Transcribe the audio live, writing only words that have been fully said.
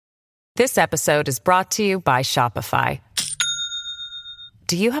This episode is brought to you by Shopify.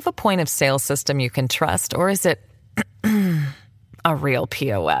 Do you have a point of sale system you can trust, or is it a real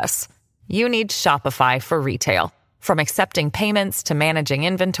POS? You need Shopify for retail. From accepting payments to managing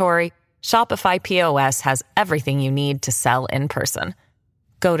inventory, Shopify POS has everything you need to sell in person.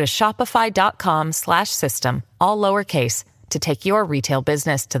 Go to shopify.com/system, all lowercase, to take your retail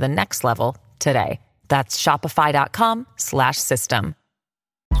business to the next level today. That's shopify.com/system.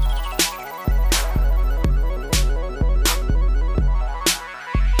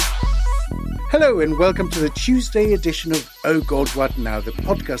 Hello and welcome to the Tuesday edition of Oh God, What Now, the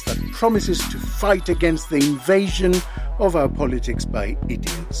podcast that promises to fight against the invasion of our politics by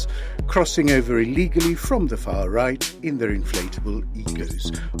idiots, crossing over illegally from the far right in their inflatable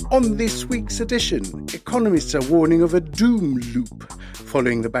egos. On this week's edition, economists are warning of a doom loop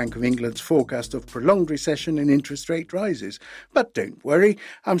following the Bank of England's forecast of prolonged recession and interest rate rises. But don't worry,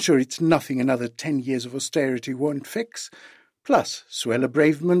 I'm sure it's nothing another 10 years of austerity won't fix. Plus, Suella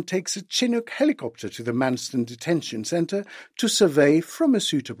Braverman takes a Chinook helicopter to the Manston Detention Centre to survey from a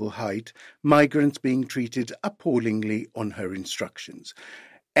suitable height migrants being treated appallingly on her instructions.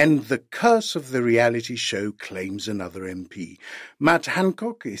 And the curse of the reality show claims another MP. Matt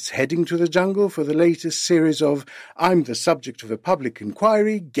Hancock is heading to the jungle for the latest series of I'm the subject of a public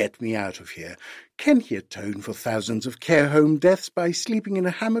inquiry, get me out of here. Can he atone for thousands of care home deaths by sleeping in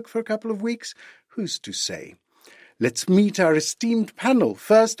a hammock for a couple of weeks? Who's to say? Let's meet our esteemed panel.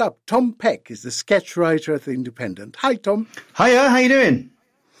 First up, Tom Peck is the sketch writer at The Independent. Hi, Tom. Hiya, how you doing?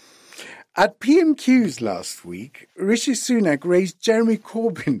 At PMQs last week, Rishi Sunak raised Jeremy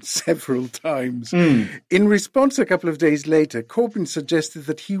Corbyn several times. In response, a couple of days later, Corbyn suggested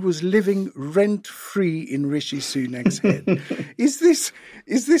that he was living rent-free in Rishi Sunak's head. Is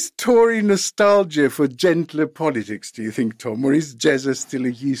this Tory nostalgia for gentler politics, do you think, Tom, or is Jezza still a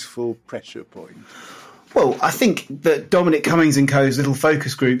useful pressure point? Well, I think that Dominic Cummings and co.'s little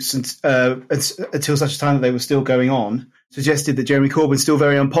focus groups, until such a time that they were still going on, suggested that Jeremy Corbyn's still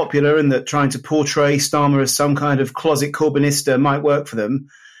very unpopular and that trying to portray Starmer as some kind of closet Corbynista might work for them.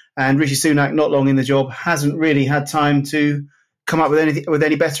 And Rishi Sunak, not long in the job, hasn't really had time to come up with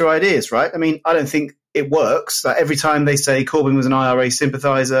any better ideas, right? I mean, I don't think it works. That every time they say Corbyn was an IRA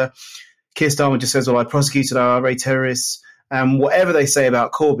sympathiser, Keir Starmer just says, well, I prosecuted IRA terrorists. And whatever they say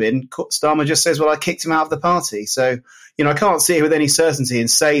about Corbyn, Starmer just says, well, I kicked him out of the party. So, I can't sit here with any certainty and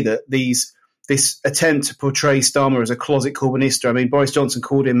say that this attempt to portray Starmer as a closet Corbynista, I mean, Boris Johnson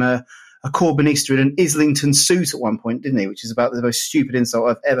called him a Corbynista in an Islington suit at one point, didn't he? Which is about the most stupid insult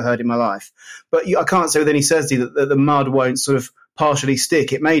I've ever heard in my life. But I can't say with any certainty that the mud won't sort of partially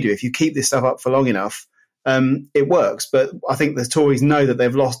stick. It may do. If you keep this stuff up for long enough, it works. But I think the Tories know that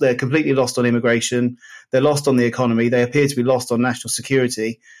they're completely lost on immigration. They're lost on the economy. They appear to be lost on national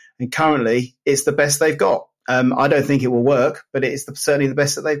security. And currently, it's the best they've got. I don't think it will work, but it's certainly the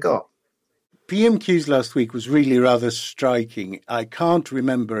best that they've got. PMQs last week was really rather striking. I can't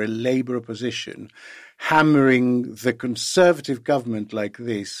remember a Labour opposition hammering the Conservative government like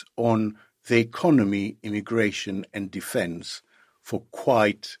this on the economy, immigration and defence for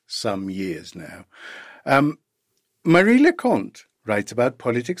quite some years now. Marie Leconte writes about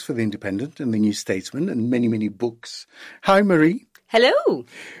politics for The Independent and The New Statesman and many, many books. Hi, Marie. Hello.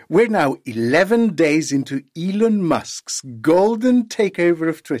 We're now 11 days into Elon Musk's golden takeover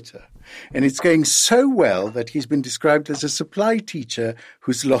of Twitter. And it's going so well that he's been described as a supply teacher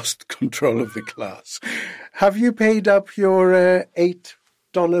who's lost control of the class. Have you paid up your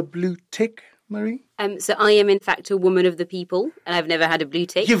 $8 blue tick, Marie? So I am, in fact, a woman of the people, and I've never had a blue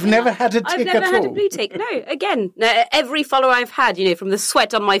tick. You've never had a tick at all? I've never had a blue tick. No, again, every follower I've had, from the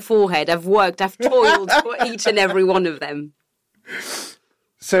sweat on my forehead, I've toiled for each and every one of them.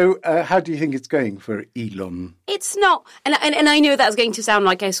 So how do you think it's going for Elon? It's not, and I know that's going to sound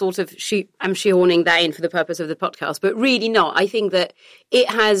like I sort of I'm shoehorning that in for the purpose of the podcast, but really not. I think that it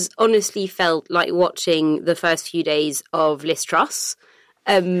has honestly felt like watching the first few days of Liz Truss.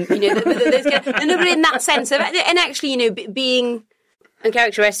 But in that sense, and actually, being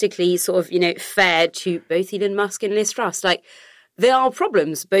uncharacteristically sort of, fair to both Elon Musk and Liz Truss, like, there are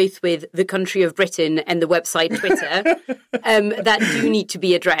problems both with the country of Britain and the website Twitter that do need to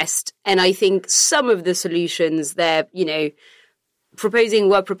be addressed. And I think some of the solutions they're, were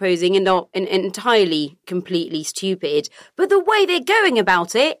proposing and not entirely completely stupid. But the way they're going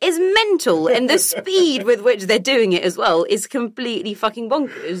about it is mental. And the speed with which they're doing it as well is completely fucking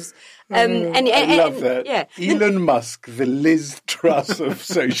bonkers. I love that. Yeah. Elon Musk, the Liz Truss of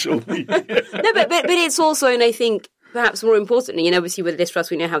social media. No, but it's also, and I think perhaps more importantly, obviously with Liz Truss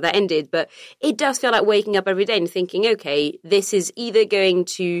we know how that ended, but it does feel like waking up every day and thinking, okay, this is either going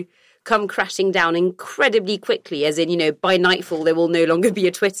to come crashing down incredibly quickly, as in, by nightfall there will no longer be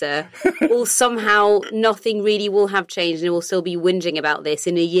a Twitter, or somehow nothing really will have changed and we'll still be whinging about this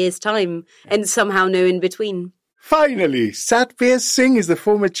in a year's time, and somehow no in between. Finally, Satbir Singh is the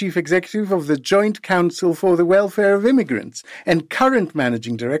former chief executive of the Joint Council for the Welfare of Immigrants and current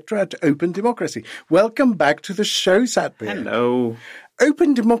managing director at Open Democracy. Welcome back to the show, Satbir. Hello.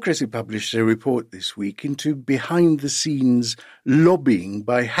 Open Democracy published a report this week into behind-the-scenes lobbying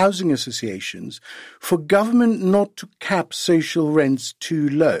by housing associations for government not to cap social rents too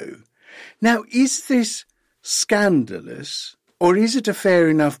low. Now, is this scandalous? Or is it a fair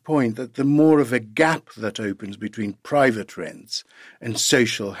enough point that the more of a gap that opens between private rents and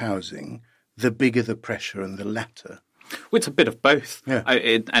social housing, the bigger the pressure on the latter? Well, it's a bit of both. Yeah.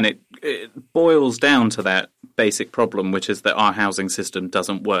 It boils down to that basic problem, which is that our housing system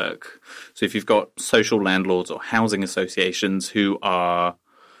doesn't work. So if you've got social landlords or housing associations who are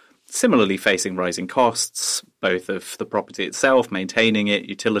similarly facing rising costs, both of the property itself, maintaining it,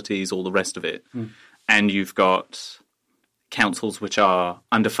 utilities, all the rest of it, and you've got councils which are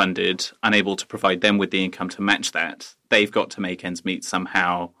underfunded, unable to provide them with the income to match that, they've got to make ends meet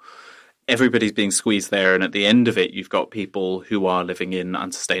somehow. Everybody's being squeezed there, and at the end of it, you've got people who are living in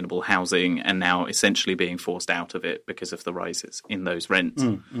unsustainable housing and now essentially being forced out of it because of the rises in those rents.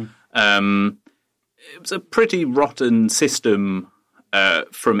 It was a pretty rotten system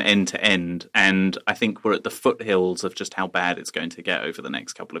from end to end, and I think we're at the foothills of just how bad it's going to get over the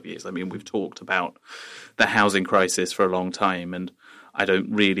next couple of years. I mean, we've talked about the housing crisis for a long time, and I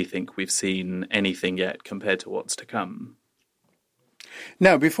don't really think we've seen anything yet compared to what's to come.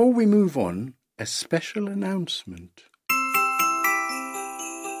 Now, before we move on, a special announcement.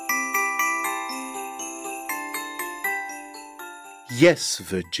 Yes,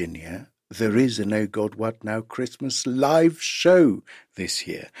 Virginia, there is an Oh God What Now Christmas live show this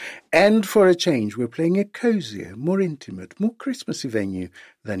year. And for a change, we're playing a cosier, more intimate, more Christmassy venue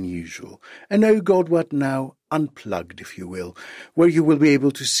than usual. An Oh God What Now unplugged, if you will, where you will be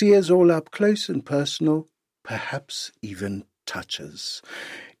able to see us all up close and personal, perhaps even touch us.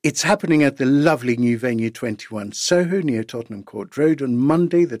 It's happening at the lovely new venue 21 Soho near Tottenham Court Road on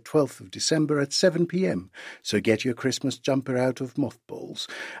Monday, the 12th of December at 7 p.m. So get your Christmas jumper out of mothballs.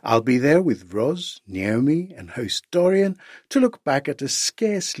 I'll be there with Roz, Naomi and host Dorian to look back at a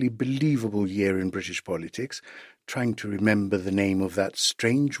scarcely believable year in British politics, trying to remember the name of that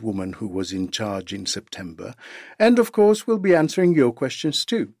strange woman who was in charge in September. And of course, we'll be answering your questions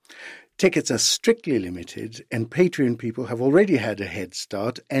too. Tickets are strictly limited, and Patreon people have already had a head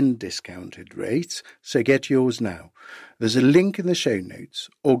start and discounted rates, so get yours now. There's a link in the show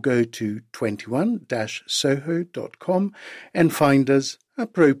notes, or go to 21-soho.com and find us,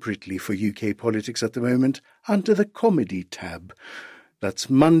 appropriately for UK politics at the moment, under the Comedy tab. That's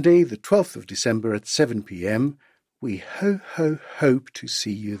Monday, the 12th of December at 7 p.m. We hope to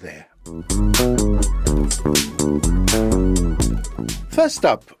see you there. First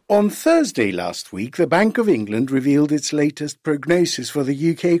up, on Thursday last week, the Bank of England revealed its latest prognosis for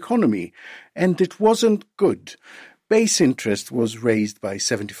the UK economy, and it wasn't good. Base interest was raised by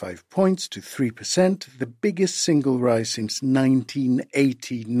 75 points to 3%, the biggest single rise since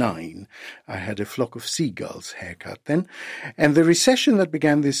 1989. I had a flock of seagulls haircut then. And the recession that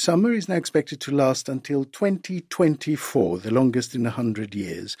began this summer is now expected to last until 2024, the longest in 100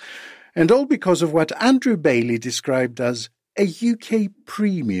 years. And all because of what Andrew Bailey described as a UK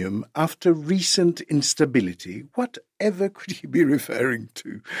premium after recent instability. Whatever could he be referring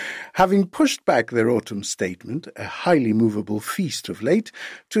to? Having pushed back their autumn statement, a highly movable feast of late,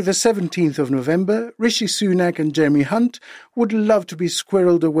 to the 17th of November, Rishi Sunak and Jeremy Hunt would love to be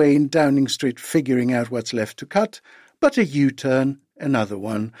squirreled away in Downing Street figuring out what's left to cut, but a U-turn, another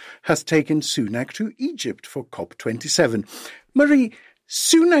one, has taken Sunak to Egypt for COP27. Marie,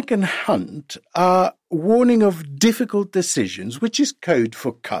 Sunak and Hunt are warning of difficult decisions, which is code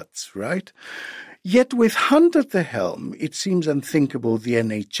for cuts, right? Yet with Hunt at the helm, it seems unthinkable the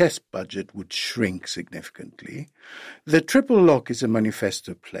NHS budget would shrink significantly. The triple lock is a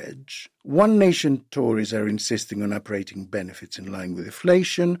manifesto pledge. One Nation Tories are insisting on operating benefits in line with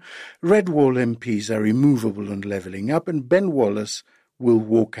inflation. Red Wall MPs are immovable on levelling up, and Ben Wallace will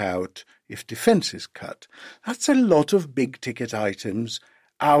walk out if defence is cut. That's a lot of big-ticket items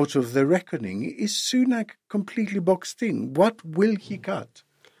out of the reckoning. Is Sunak completely boxed in? What will he cut?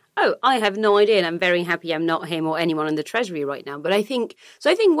 Oh, I have no idea, and I'm very happy I'm not him or anyone in the Treasury right now. But I think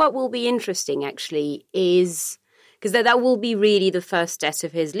what will be interesting, actually, is because that will be really the first test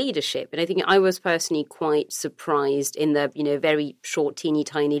of his leadership. And I think I was personally quite surprised in the very short, teeny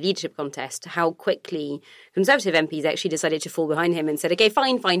tiny leadership contest how quickly Conservative MPs actually decided to fall behind him and said, okay,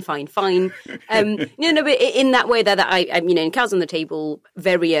 fine. But in that way that I in Cards on the Table,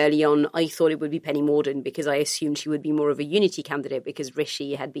 very early on, I thought it would be Penny Mordaunt because I assumed she would be more of a unity candidate because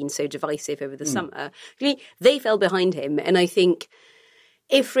Rishi had been so divisive over the summer. They fell behind him. And I think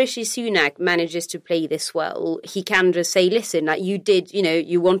if Rishi Sunak manages to play this well, he can just say, listen, like you did,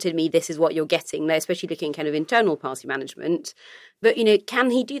 you wanted me, this is what you're getting, especially looking kind of internal party management. But,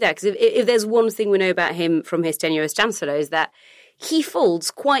 can he do that? Because if there's one thing we know about him from his tenure as Chancellor is that he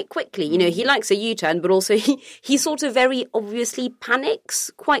folds quite quickly. He likes a U-turn, but also he sort of very obviously panics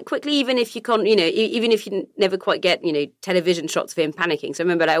quite quickly, even if you can't, even if you never quite get, television shots of him panicking. So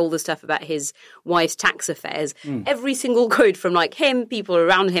remember all the stuff about his wife's tax affairs. Every single quote from him, people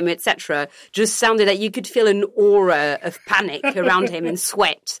around him, etc., just sounded like you could feel an aura of panic around him and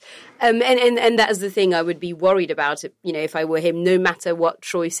sweat. And that is the thing I would be worried about, if I were him, no matter what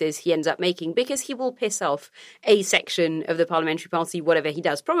choices he ends up making, because he will piss off a section of the parliamentary party, whatever he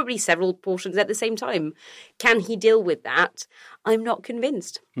does, probably several portions at the same time. Can he deal with that? I'm not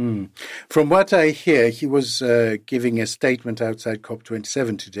convinced. From what I hear, he was giving a statement outside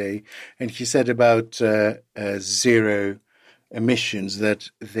COP27 today, and he said about zero emissions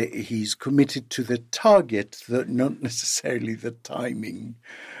that he's committed to the target, not necessarily the timing.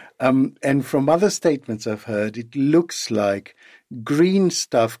 And from other statements I've heard, it looks like green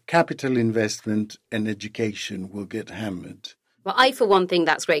stuff, capital investment and education will get hammered. Well, for one thing,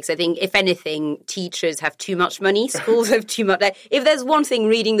 that's great. Because I think, if anything, teachers have too much money, schools have too much. If there's one thing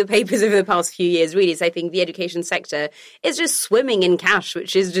reading the papers over the past few years, really, is I think the education sector is just swimming in cash,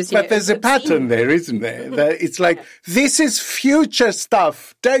 which is just, But there's a pattern there, isn't there? That it's like, this is future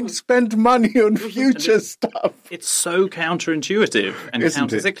stuff. Don't spend money on future stuff. It's so counterintuitive and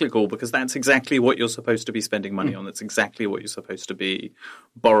countercyclical because that's exactly what you're supposed to be spending money on. That's exactly what you're supposed to be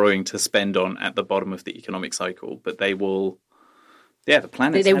borrowing to spend on at the bottom of the economic cycle. But they will... Yeah, the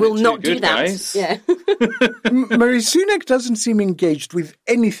planet's they will not do that. Guys. Yeah. Marie Sunak doesn't seem engaged with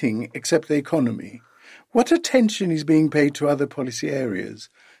anything except the economy. What attention is being paid to other policy areas?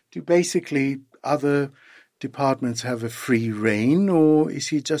 Do basically other departments have a free rein, or is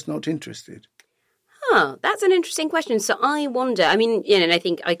he just not interested? That's an interesting question. So I wonder, and I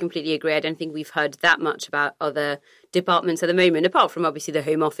think I completely agree. I don't think we've heard that much about other departments at the moment, apart from obviously the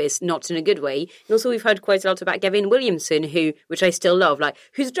Home Office, not in a good way. And also we've heard quite a lot about Gavin Williamson, which I still love,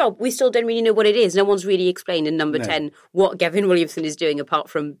 whose job we still don't really know what it is. No one's really explained in number 10 what Gavin Williamson is doing, apart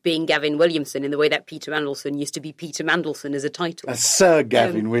from being Gavin Williamson in the way that Peter Mandelson used to be Peter Mandelson as a title. Sir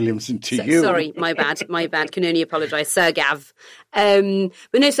Gavin Williamson to you. Sorry, my bad. Can only apologise. Sir Gav. But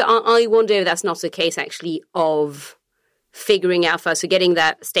no, so I wonder if that's not a case actually of figuring out first, so getting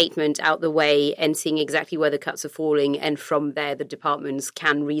that statement out the way and seeing exactly where the cuts are falling, and from there the departments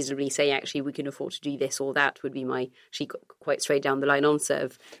can reasonably say, actually, we can afford to do this or that, would be my quite straight down the line answer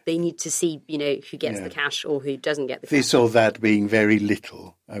of they need to see, who gets the cash or who doesn't get the cash. This or that being very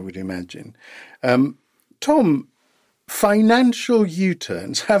little, I would imagine. Tom, financial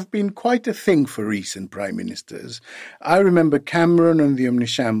U-turns have been quite a thing for recent prime ministers. I remember Cameron on the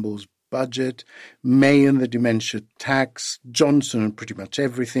Omnishambles budget, May on the dementia tax, Johnson on pretty much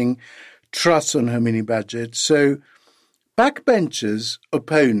everything, Truss on her mini-budget. So backbenchers,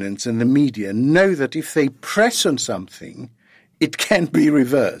 opponents and the media know that if they press on something, it can be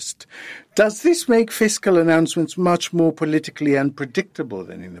reversed. Does this make fiscal announcements much more politically unpredictable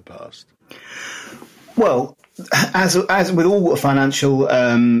than in the past? Well, as with all financial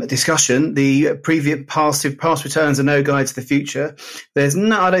discussion, the past returns are no guide to the future. I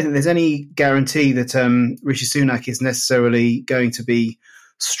don't think there's any guarantee that Rishi Sunak is necessarily going to be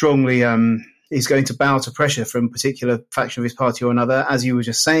strongly is going to bow to pressure from a particular faction of his party or another. As you were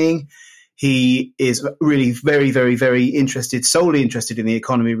just saying, he is really very, very, very interested, solely interested in the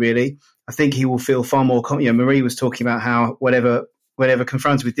economy. Really, I think he will feel far more. Marie was talking about how whenever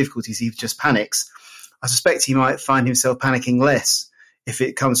confronted with difficulties, he just panics. I suspect he might find himself panicking less if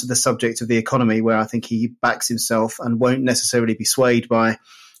it comes to the subject of the economy, where I think he backs himself and won't necessarily be swayed by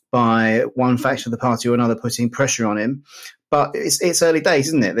one faction of the party or another putting pressure on him. But it's early days,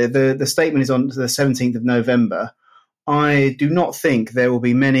 isn't it? The statement is on the 17th of November. I do not think there will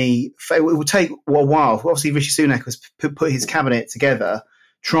be many. It will take a while. Obviously, Rishi Sunak has put his cabinet together,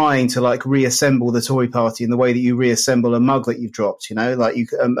 trying to reassemble the Tory party in the way that you reassemble a mug that you've dropped,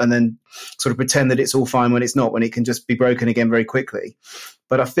 and then sort of pretend that it's all fine when it's not, when it can just be broken again very quickly.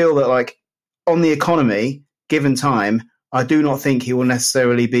 But I feel that on the economy, given time, I do not think he will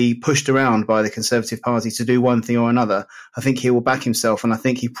necessarily be pushed around by the Conservative Party to do one thing or another. I think he will back himself, and I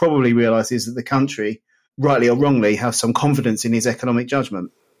think he probably realises that the country, rightly or wrongly, have some confidence in his economic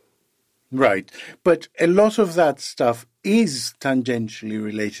judgment. Right. But a lot of that stuff is tangentially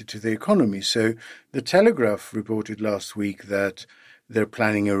related to the economy. So the Telegraph reported last week that they're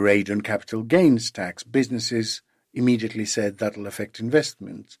planning a raid on capital gains tax. Businesses immediately said that'll affect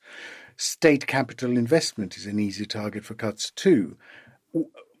investments. State capital investment is an easy target for cuts too.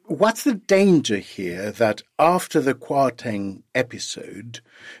 What's the danger here that after the Kwarteng episode,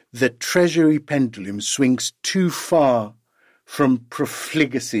 the Treasury pendulum swings too far from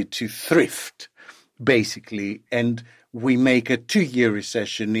profligacy to thrift, basically, and we make a 2-year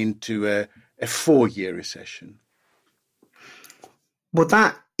recession into a 4-year recession? Well,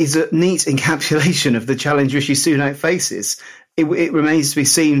 that is a neat encapsulation of the challenge Rishi Sunak faces. It remains to be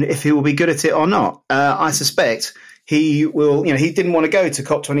seen if he will be good at it or not. I suspect he will. He didn't want to go to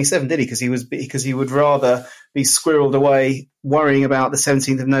COP27, did he? Because he would rather be squirreled away worrying about the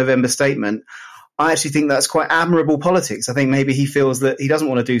 17th of November statement. I actually think that's quite admirable politics. I think maybe he feels that he doesn't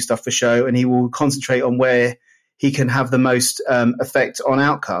want to do stuff for show, and he will concentrate on where he can have the most effect on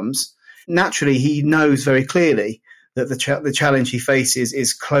outcomes. Naturally, he knows very clearly that the challenge he faces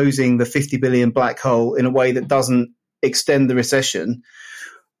is closing the 50 billion black hole in a way that doesn't extend the recession.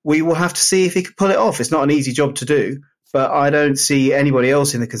 We will have to see if he can pull it off. It's not an easy job to do, but I don't see anybody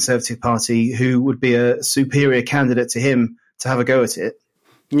else in the Conservative Party who would be a superior candidate to him to have a go at it.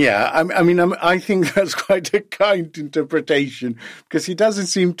 Yeah, I think that's quite a kind interpretation, because he doesn't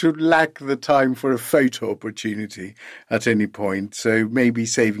seem to lack the time for a photo opportunity at any point. So maybe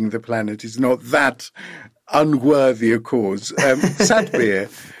saving the planet is not that unworthy a cause.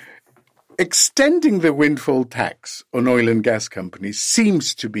 Satbir, extending the windfall tax on oil and gas companies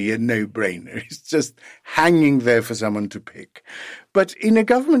seems to be a no-brainer. It's just hanging there for someone to pick. But in a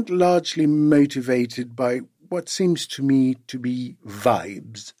government largely motivated by what seems to me to be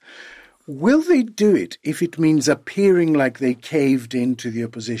vibes, will they do it if it means appearing like they caved in to the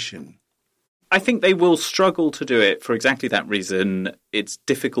opposition? I think they will struggle to do it for exactly that reason. It's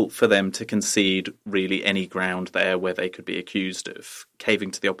difficult for them to concede really any ground there where they could be accused of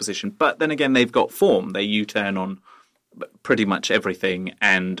caving to the opposition. But then again, they've got form. They U-turn on pretty much everything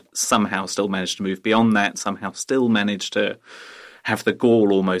and somehow still manage to move beyond that, somehow still manage to have the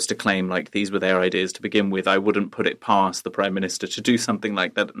gall almost to claim like these were their ideas to begin with. I wouldn't put it past the Prime Minister to do something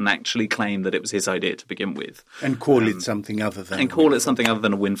like that and actually claim that it was his idea to begin with. And call it something other than... And call it something other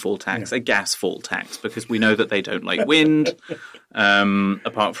than a windfall tax, a gasfall tax, because we know that they don't like wind,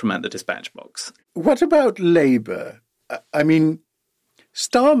 apart from at the dispatch box. What about Labour? I mean,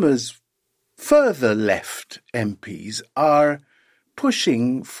 Starmer's further left MPs are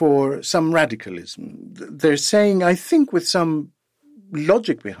pushing for some radicalism. They're saying, I think with some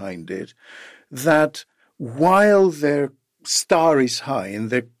logic behind it, that while their star is high and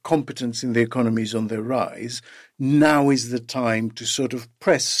their competence in the economy is on the rise, now is the time to sort of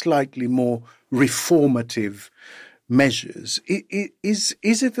press slightly more reformative measures. Is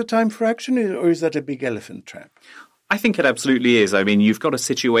it the time for action, or is that a big elephant trap? I think it absolutely is. I mean, you've got a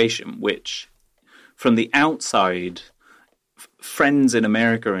situation which, from the outside, friends in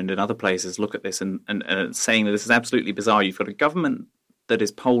America and in other places look at this and saying that this is absolutely bizarre. You've got a government that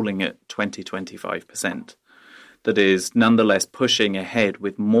is polling at 20-25%, that is nonetheless pushing ahead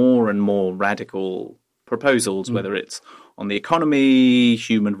with more and more radical proposals, whether it's on the economy,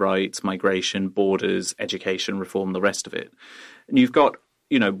 human rights, migration, borders, education reform, the rest of it. And you've got,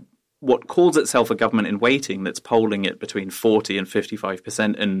 what calls itself a government in waiting that's polling at between 40 and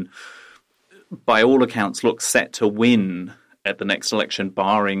 55%, and by all accounts looks set to win at the next election,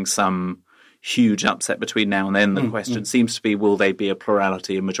 barring some huge upset between now and then. The question seems to be, will they be a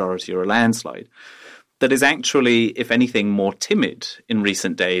plurality, a majority, or a landslide? That is actually, if anything, more timid in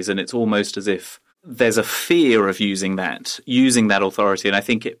recent days, and it's almost as if there's a fear of using that authority. And I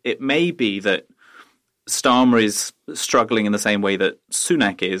think it may be that Starmer is struggling in the same way that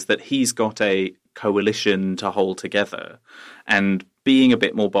Sunak is, that he's got a coalition to hold together, and being a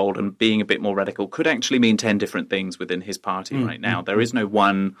bit more bold and being a bit more radical could actually mean 10 different things within his party right now. There is no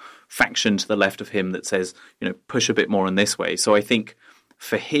one faction to the left of him that says, push a bit more in this way. So I think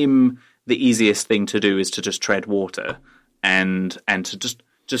for him, the easiest thing to do is to just tread water and to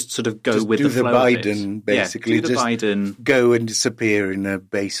just sort of go with the flow Biden, basically. Yeah, do the Biden. Go and disappear in a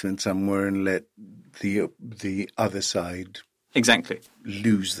basement somewhere and let the other side exactly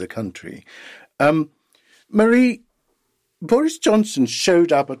lose the country. Marie, Boris Johnson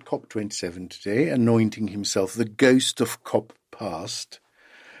showed up at COP27 today, anointing himself the ghost of COP past,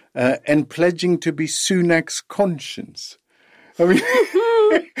 and pledging to be Sunak's conscience. I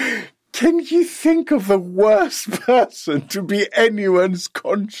mean, can you think of a worse person to be anyone's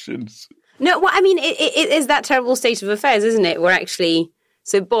conscience? No, well, I mean, it is that terrible state of affairs, isn't it? Where actually,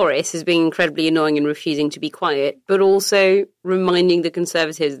 so Boris is being incredibly annoying and refusing to be quiet, but also reminding the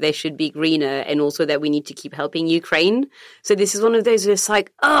Conservatives they should be greener and also that we need to keep helping Ukraine. So this is one of those where it's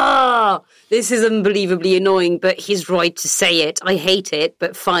like, this is unbelievably annoying, but he's right to say it. I hate it,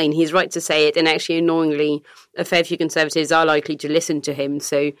 but fine, he's right to say it. And actually, annoyingly, a fair few Conservatives are likely to listen to him.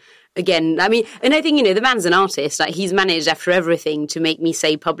 So again, I mean, and I think, the man's an artist. Like, he's managed after everything to make me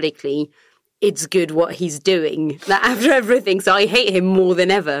say publicly, it's good what he's doing, after everything. So I hate him more than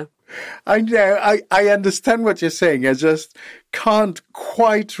ever. I know. I understand what you're saying. I just can't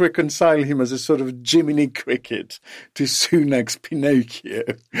quite reconcile him as a sort of Jiminy Cricket to Sunak's Pinocchio.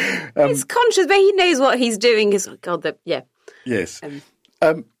 He's conscious, but he knows what he's doing. Yes.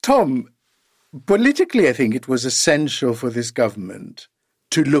 Tom, politically, I think it was essential for this government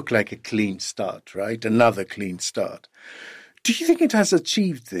to look like a clean start, right? Another clean start. Do you think it has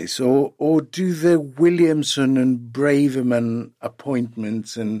achieved this, or do the Williamson and Braverman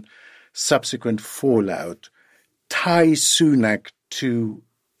appointments and subsequent fallout tie Sunak to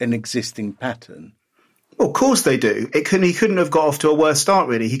an existing pattern? Well, of course they do. He couldn't have got off to a worse start,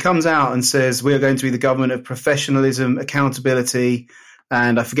 really. He comes out and says, we're going to be the government of professionalism, accountability,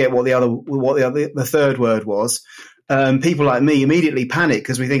 and I forget what the third word was. People like me immediately panic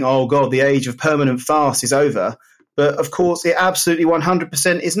because we think, oh, God, the age of permanent farce is over. But of course, it absolutely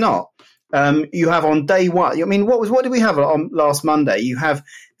 100% is not. You have on day one, I mean, what did we have on last Monday? You have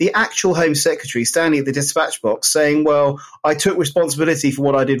the actual Home Secretary standing at the dispatch box saying, well, I took responsibility for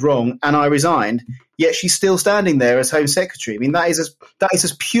what I did wrong and I resigned, yet she's still standing there as Home Secretary. I mean, that is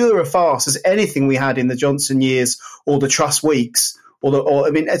as pure a farce as anything we had in the Johnson years or the Truss weeks,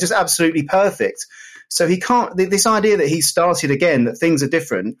 it's just absolutely perfect. So he can't, this idea that he started again, that things are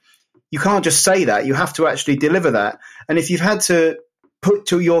different, you can't just say that. You have to actually deliver that. And if you've had to put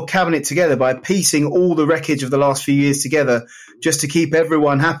your cabinet together by piecing all the wreckage of the last few years together just to keep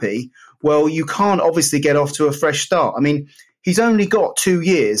everyone happy, well, you can't obviously get off to a fresh start. I mean, he's only got 2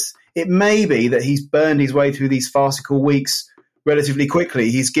 years. It may be that he's burned his way through these farcical weeks relatively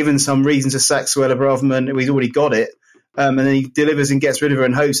quickly. He's given some reason to sack Suella Braverman. He's already got it. And then he delivers and gets rid of her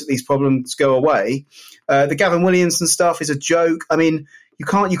and hopes that these problems go away. The Gavin Williamson stuff is a joke. I mean, you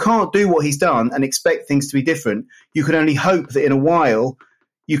can't do what he's done and expect things to be different. You can only hope that in a while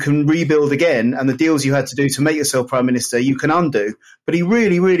you can rebuild again, and the deals you had to do to make yourself Prime Minister you can undo. But he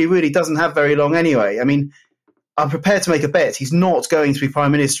really, really, really doesn't have very long anyway. I mean, I'm prepared to make a bet he's not going to be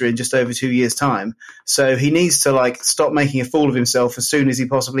Prime Minister in just over 2 years' time. So he needs to stop making a fool of himself as soon as he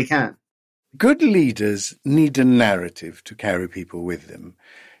possibly can. Good leaders need a narrative to carry people with them.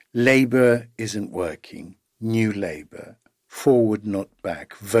 Labour isn't working. New Labour. Forward, not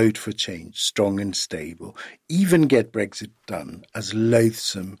back, vote for change, strong and stable, even get Brexit done, as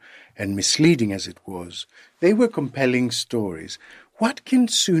loathsome and misleading as it was, they were compelling stories. What can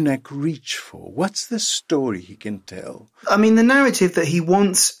Sunak reach for? What's the story he can tell? I mean, the narrative that he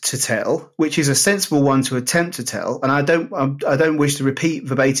wants to tell, which is a sensible one to attempt to tell, and I don't wish to repeat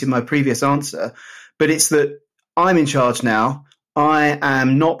verbatim my previous answer, but it's that I'm in charge now. I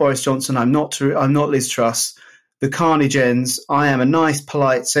am not Boris Johnson. I'm not Liz Truss. The carnage ends. I am a nice,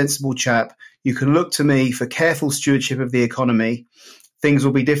 polite, sensible chap. You can look to me for careful stewardship of the economy. Things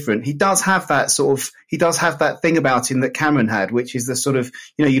will be different. He does have that thing about him that Cameron had, which is the sort of,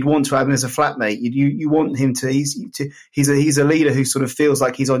 you'd want to have him as a flatmate. You want him he's a leader who sort of feels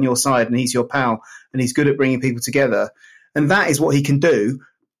like he's on your side and he's your pal and he's good at bringing people together. And that is what he can do.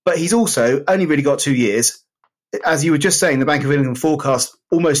 But he's also only really got 2 years. As you were just saying, the Bank of England forecast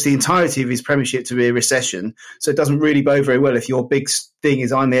almost the entirety of his premiership to be a recession. So it doesn't really bode very well if your big thing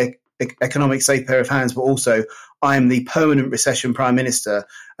is I'm the economic safe pair of hands, but also I'm the permanent recession prime minister.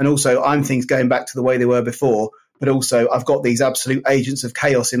 And also I'm things going back to the way they were before. But also I've got these absolute agents of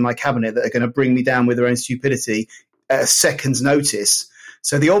chaos in my cabinet that are going to bring me down with their own stupidity at a second's notice.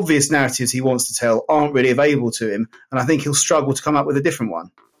 So the obvious narratives he wants to tell aren't really available to him. And I think he'll struggle to come up with a different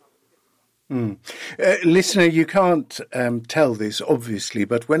one. Listener, you can't tell this, obviously,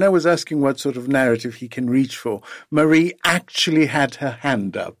 but when I was asking what sort of narrative he can reach for, Marie actually had her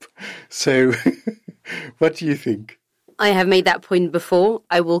hand up. So what do you think? I have made that point before.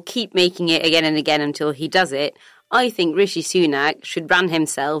 I will keep making it again and again until he does it. I think Rishi Sunak should brand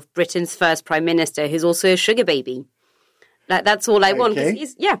himself Britain's first Prime Minister who's also a sugar baby. That's all I want.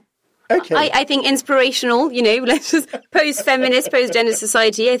 Okay. I think inspirational, let's just post-feminist, post-gender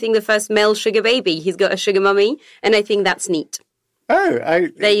society. I think the first male sugar baby. He's got a sugar mummy, and I think that's neat. There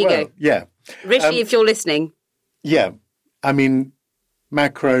you go. Yeah. Rishi, if you're listening. Yeah. I mean,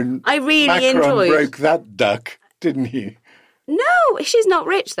 Macron broke that duck, didn't he? No, she's not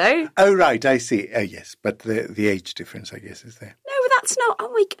rich, though. Oh, right, I see. Oh, yes, but the age difference, I guess, is there. No, that's not...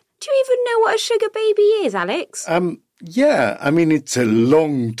 Oh, my... Do you even know what a sugar baby is, Alex? Yeah, I mean, it's a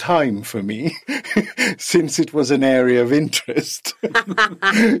long time for me since it was an area of interest,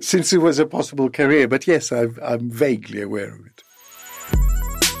 since it was a possible career. But yes, I'm vaguely aware of it.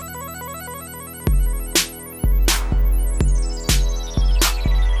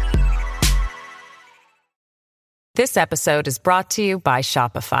 This episode is brought to you by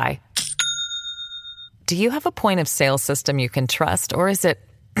Shopify. Do you have a point of sale system you can trust, or is it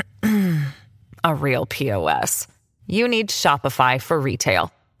a real POS? You need Shopify for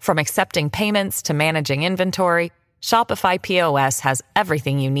retail. From accepting payments to managing inventory, Shopify POS has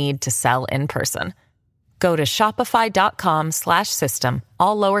everything you need to sell in person. Go to shopify.com/system,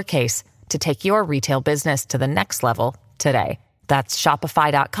 all lowercase, to take your retail business to the next level today. That's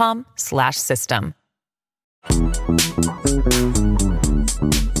shopify.com/system.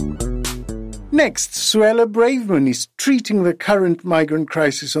 Next, Suella Braverman is treating the current migrant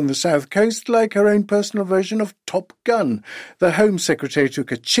crisis on the South Coast like her own personal version of Top Gun. The Home Secretary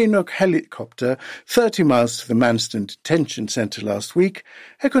took a Chinook helicopter 30 miles to the Manston Detention Centre last week,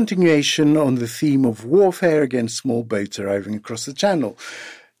 a continuation on the theme of warfare against small boats arriving across the Channel.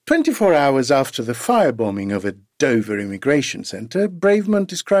 24 hours after the firebombing of a Dover immigration centre, Braverman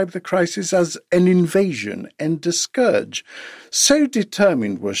described the crisis as an invasion and a scourge. So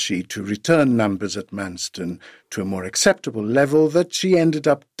determined was she to return numbers at Manston to a more acceptable level that she ended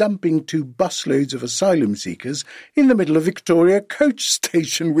up dumping 2 busloads of asylum seekers in the middle of Victoria Coach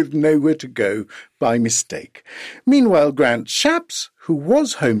Station with nowhere to go by mistake. Meanwhile, Grant Shapps, who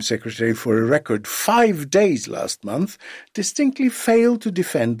was Home Secretary for a record 5 days last month, distinctly failed to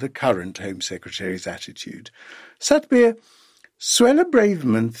defend the current Home Secretary's attitude. Satbir, Suella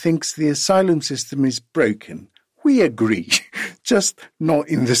Braverman thinks the asylum system is broken. We agree, just not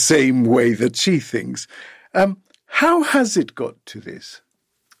in the same way that she thinks. How has it got to this?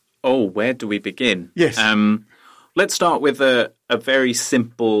 Oh, where do we begin? Yes. Let's start with a very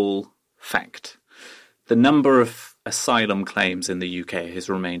simple fact. The number of asylum claims in the UK has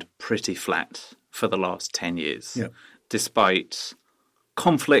remained pretty flat for the last 10 years. Yeah. Despite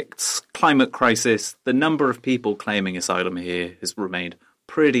conflicts, climate crisis, the number of people claiming asylum here has remained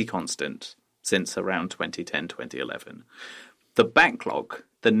pretty constant since around 2010, 2011. The backlog,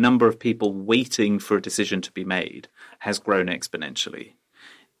 the number of people waiting for a decision to be made, has grown exponentially.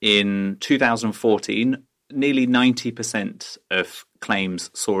 In 2014, nearly 90% of claims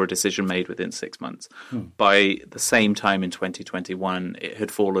saw a decision made within 6 months. By the same time in 2021, it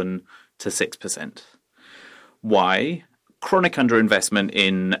had fallen to 6%. Why? Chronic underinvestment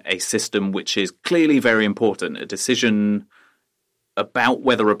in a system which is clearly very important. A decision about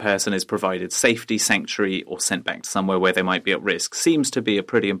whether a person is provided safety, sanctuary, or sent back to somewhere where they might be at risk seems to be a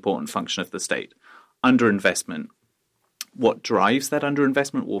pretty important function of the state. Underinvestment. What drives that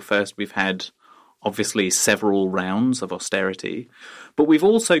underinvestment? Well, first, we've had obviously several rounds of austerity, but we've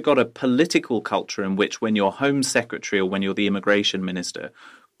also got a political culture in which when you're Home Secretary or when you're the Immigration Minister,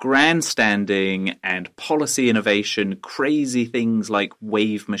 grandstanding and policy innovation, crazy things like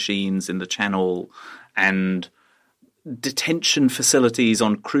wave machines in the Channel and detention facilities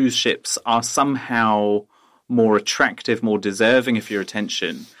on cruise ships are somehow more attractive, more deserving of your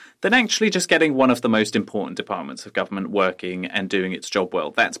attention than actually just getting one of the most important departments of government working and doing its job well.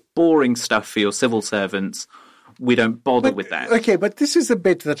 That's boring stuff for your civil servants. We don't bother with that. Okay, but this is the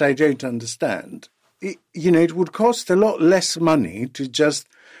bit that I don't understand. It would cost a lot less money to just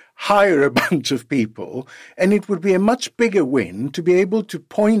hire a bunch of people, and it would be a much bigger win to be able to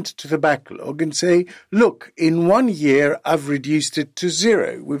point to the backlog and say, look, in 1 year I've reduced it to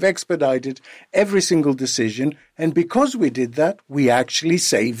 0. We've expedited every single decision, and because we did that, we actually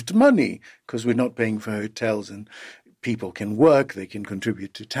saved money because we're not paying for hotels and people can work, they can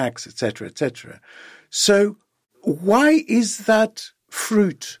contribute to tax, etc., etc. So why is that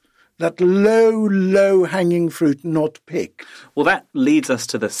fruit, that low-hanging fruit, not picked? Well, that leads us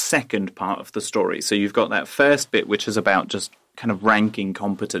to the second part of the story. So you've got that first bit, which is about just kind of ranking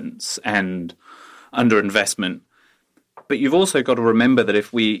competence and underinvestment. But you've also got to remember that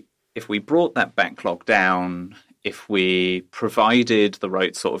if we brought that backlog down, if we provided the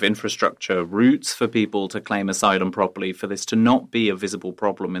right sort of infrastructure, routes for people to claim asylum properly, for this to not be a visible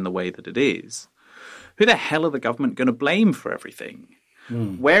problem in the way that it is, who the hell are the government going to blame for everything?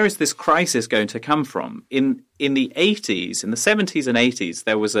 Where is this crisis going to come from? In the 80s, in the 70s and 80s,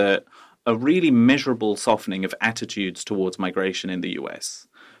 there was a really measurable softening of attitudes towards migration in the US.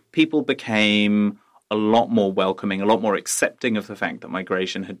 People became a lot more welcoming, a lot more accepting of the fact that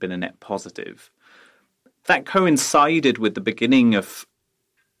migration had been a net positive. That coincided with the beginning of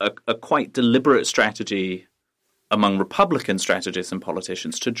a quite deliberate strategy among Republican strategists and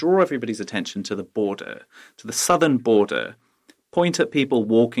politicians to draw everybody's attention to the border, to the southern border, point at people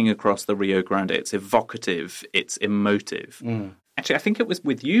walking across the Rio Grande. It's evocative, it's emotive. Actually, I think it was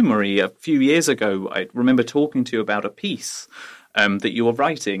with you, Marie, a few years ago. I remember talking to you about a piece that you were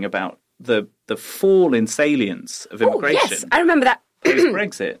writing about the fall in salience of immigration. Oh, yes, I remember that.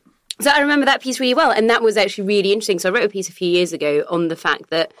 Brexit. So I remember that piece really well, and that was actually really interesting. So I wrote a piece a few years ago on the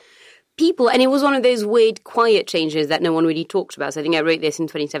fact that people, and it was one of those weird quiet changes that no one really talked about. So I think I wrote this in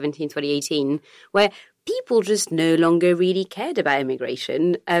 2017, 2018, where people just no longer really cared about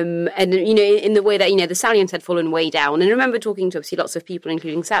immigration. And, you know, in the way that, you know, the salience had fallen way down. And I remember talking to obviously lots of people,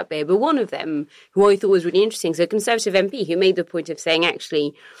 including South Bay, but one of them who I thought was really interesting, so a Conservative MP who made the point of saying,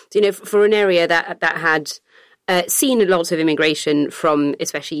 actually, you know, for an area that had seen a lot of immigration from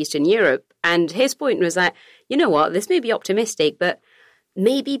especially Eastern Europe. And his point was that, you know what, this may be optimistic, but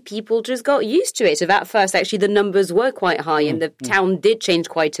maybe people just got used to it. So at first, actually, the numbers were quite high and the town did change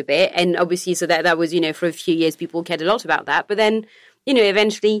quite a bit. And obviously, so that was, you know, for a few years, people cared a lot about that. But then, you know,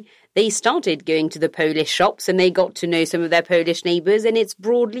 eventually they started going to the Polish shops and they got to know some of their Polish neighbours, and it's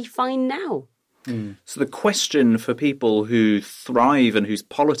broadly fine now. So the question for people who thrive and whose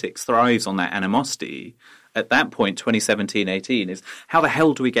politics thrives on that animosity at that point, 2017-18, is how the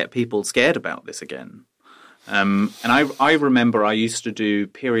hell do we get people scared about this again? And I remember I used to do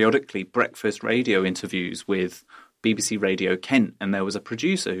periodically breakfast radio interviews with BBC Radio Kent, and there was a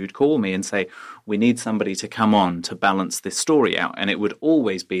producer who'd call me and say, we need somebody to come on to balance this story out. And it would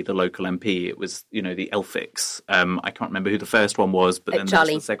always be the local MP. It was, you know, the Elphics. I can't remember who the first one was, but then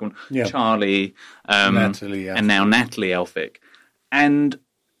Charlie. there was the second one. Charlie, Natalie, and now Natalie Elphick. And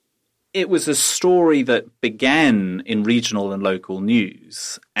it was a story that began in regional and local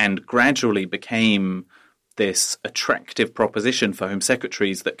news and gradually became this attractive proposition for Home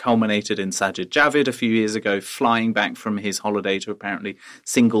Secretaries that culminated in Sajid Javid a few years ago flying back from his holiday to apparently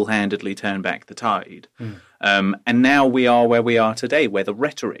single-handedly turn back the tide. And now we are where we are today, where the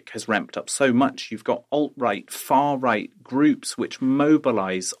rhetoric has ramped up so much. You've got alt-right, far-right groups which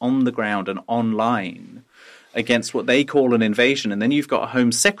mobilise on the ground and online against what they call an invasion. And then you've got a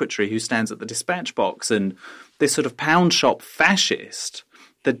Home Secretary who stands at the dispatch box and this sort of pound shop fascist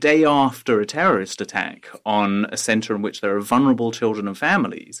the day after a terrorist attack on a centre in which there are vulnerable children and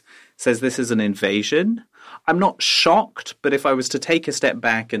families says this is an invasion. I'm not shocked, but if I was to take a step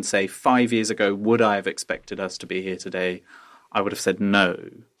back and say 5 years ago, would I have expected us to be here today? I would have said no.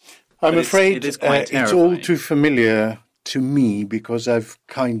 I'm afraid it's all terrifying. too familiar to me because I've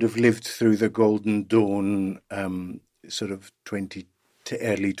kind of lived through the Golden Dawn sort of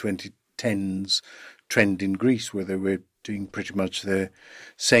early 2010s trend in Greece where they were doing pretty much the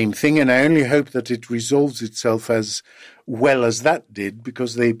same thing. And I only hope that it resolves itself as well as that did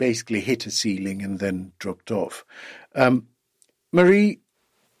because they basically hit a ceiling and then dropped off. Marie,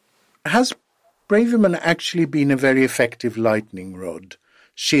 has Braverman actually been a very effective lightning rod,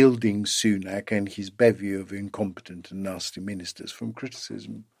 shielding Sunak and his bevy of incompetent and nasty ministers from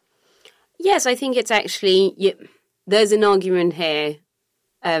criticism? Yes, I think it's actually, there's an argument here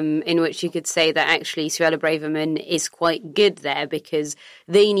in which you could say that actually Suella Braverman is quite good there because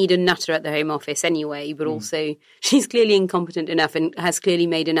they need a nutter at the Home Office anyway, but also she's clearly incompetent enough and has clearly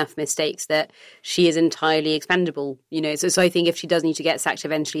made enough mistakes that she is entirely expendable, you know. So I think if she does need to get sacked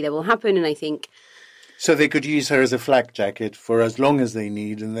eventually, that will happen, and I think... So they could use her as a flak jacket for as long as they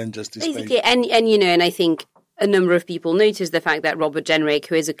need and then just displace... Basically, and you know, and I think a number of people noticed the fact that Robert Jenrick,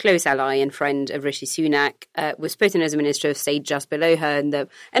 who is a close ally and friend of Rishi Sunak, was put in as a Minister of State just below her. And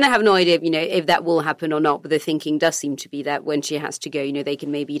I have no idea, you know, if that will happen or not, but the thinking does seem to be that when she has to go, you know, they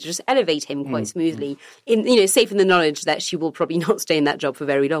can maybe just elevate him quite smoothly, safe in the knowledge that she will probably not stay in that job for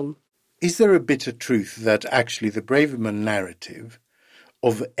very long. Is there a bitter truth that actually the Braverman narrative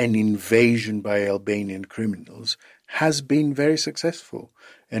of an invasion by Albanian criminals has been very successful?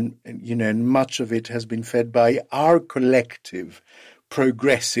 And much of it has been fed by our collective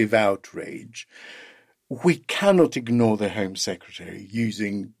progressive outrage. We cannot ignore the Home Secretary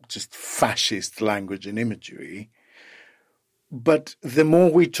using just fascist language and imagery. But the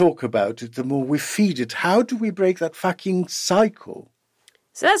more we talk about it, the more we feed it. How do we break that fucking cycle?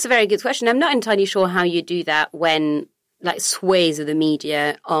 So that's a very good question. I'm not entirely sure how you do that when swathes of the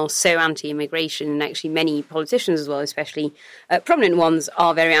media are so anti-immigration, and actually many politicians as well, especially prominent ones,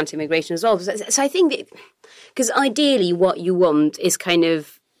 are very anti-immigration as well. So I think that, because ideally what you want is kind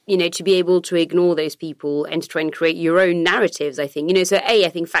of to be able to ignore those people and to try and create your own narratives, I think. So I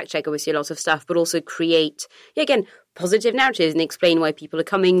think fact check obviously a lot of stuff, but also create, again, positive narratives and explain why people are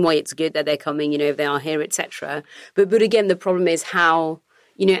coming, why it's good that they're coming, if they are here, etc. But again, the problem is how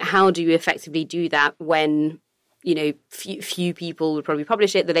do you effectively do that when, few people would probably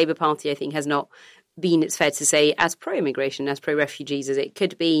publish it. The Labour Party, I think, has not been, it's fair to say, as pro-immigration, as pro-refugees as it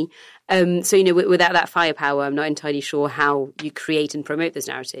could be. So, without that firepower, I'm not entirely sure how you create and promote those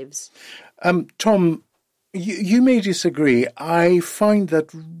narratives. Tom, you may disagree. I find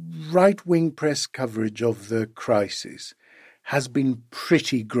that right-wing press coverage of the crisis has been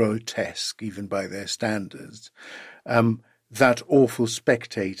pretty grotesque, even by their standards. That awful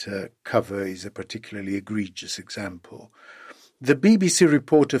Spectator cover is a particularly egregious example. The BBC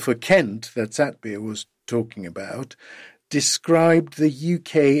reporter for Kent that Satbir was talking about described the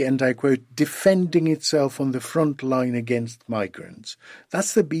UK, and I quote, defending itself on the front line against migrants.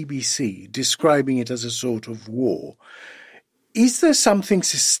 That's the BBC, describing it as a sort of war. Is there something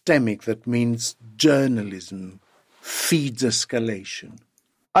systemic that means journalism feeds escalation?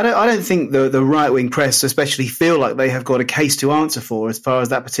 I don't think the right-wing press especially feel like they have got a case to answer for as far as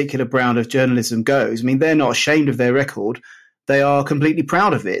that particular brand of journalism goes. I mean, they're not ashamed of their record. They are completely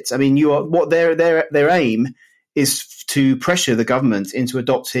proud of it. I mean, what their aim is to pressure the government into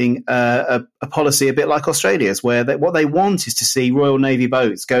adopting a policy a bit like Australia's, where what they want is to see Royal Navy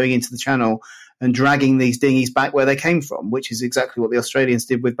boats going into the Channel and dragging these dinghies back where they came from, which is exactly what the Australians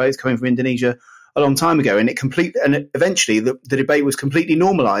did with boats coming from Indonesia a long time ago. And eventually the debate was completely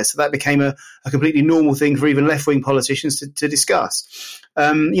normalised. So that became a completely normal thing for even left-wing politicians to discuss.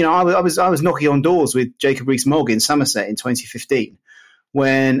 I was knocking on doors with Jacob Rees-Mogg in Somerset in 2015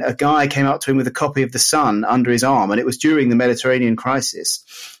 when a guy came up to him with a copy of The Sun under his arm, and it was during the Mediterranean crisis.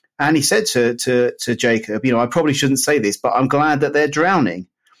 And he said to Jacob, I probably shouldn't say this, but I'm glad that they're drowning.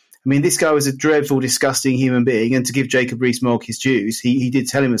 I mean, this guy was a dreadful, disgusting human being, and to give Jacob Rees-Mogg his dues, he did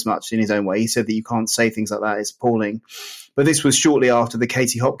tell him as much in his own way. He said that you can't say things like that, it's appalling. But this was shortly after the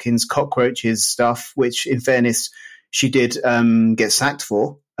Katie Hopkins cockroaches stuff, which, in fairness, she did get sacked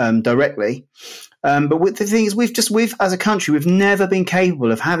for directly. But the thing is, we've as a country, we've never been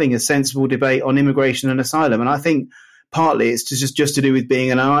capable of having a sensible debate on immigration and asylum. And I think partly it's just to do with being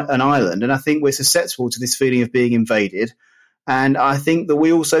an island. And I think we're susceptible to this feeling of being invaded. And I think that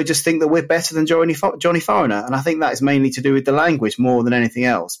we also just think that we're better than Johnny Foreigner. And I think that is mainly to do with the language more than anything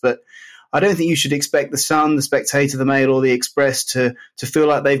else. But I don't think you should expect The Sun, The Spectator, The Mail or The Express to feel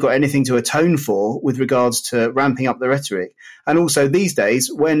like they've got anything to atone for with regards to ramping up the rhetoric. And also these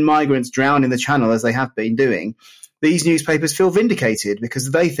days, when migrants drown in the Channel, as they have been doing, these newspapers feel vindicated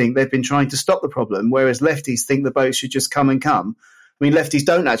because they think they've been trying to stop the problem, whereas lefties think the boat should just come and come. I mean, lefties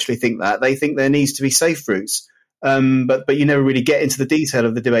don't actually think that. They think there needs to be safe routes. But you never really get into the detail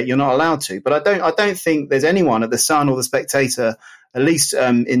of the debate. You're not allowed to. But I don't think there's anyone at The Sun or The Spectator, at least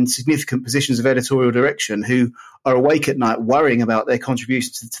in significant positions of editorial direction, who are awake at night worrying about their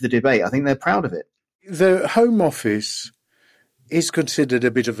contribution to the debate. I think they're proud of it. The Home Office is considered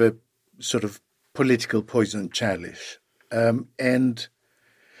a bit of a sort of political poison chalice. And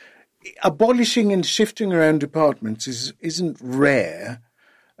abolishing and shifting around departments isn't rare.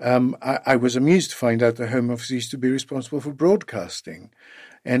 I was amused to find out the Home Office used to be responsible for broadcasting,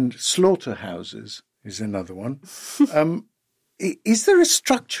 and slaughterhouses is another one. Is there a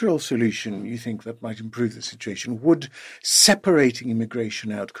structural solution, you think, that might improve the situation? Would separating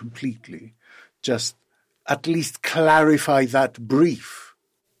immigration out completely just at least clarify that brief?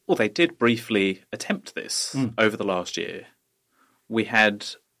 Well, they did briefly attempt this over the last year. We had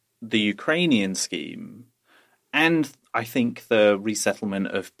the Ukrainian scheme and I think the resettlement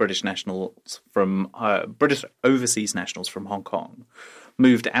of British nationals from British overseas nationals from Hong Kong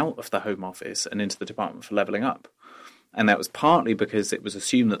moved out of the Home Office and into the Department for Levelling Up. And that was partly because it was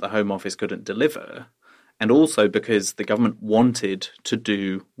assumed that the Home Office couldn't deliver, and also because the government wanted to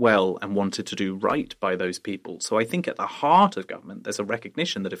do well and wanted to do right by those people. So I think at the heart of government, there's a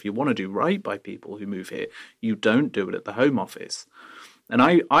recognition that if you want to do right by people who move here, you don't do it at the Home Office. And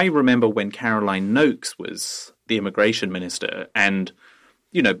I remember when Caroline Nokes was the immigration minister, and,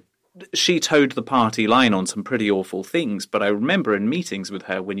 you know, she towed the party line on some pretty awful things. But I remember in meetings with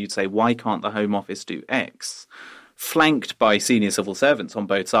her when you'd say, why can't the Home Office do X? Flanked by senior civil servants on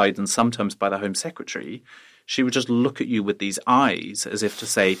both sides and sometimes by the Home Secretary, she would just look at you with these eyes as if to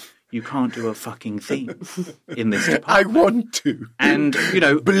say, you can't do a fucking thing in this department. I want to. And, you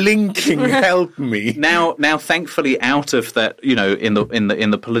know, blinking, help me. Now, thankfully, out of that, you know, in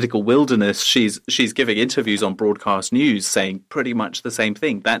the political wilderness, she's giving interviews on broadcast news saying pretty much the same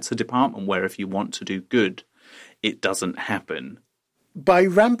thing. That's a department where if you want to do good, it doesn't happen. by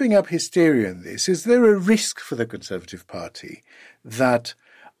ramping up hysteria in this, is there a risk for the Conservative Party that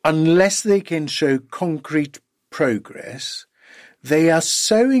unless they can show concrete progress, they are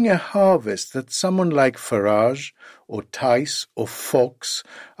sowing a harvest that someone like Farage or Tice or Fox,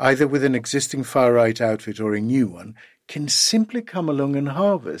 either with an existing far-right outfit or a new one, can simply come along and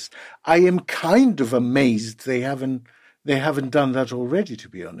harvest? I am kind of amazed they haven't done that already, to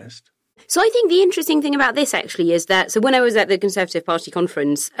be honest. So I think the interesting thing about this actually is that, so when I was at the Conservative Party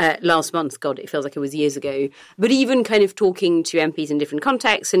conference last month, God, it feels like it was years ago, but even kind of talking to MPs in different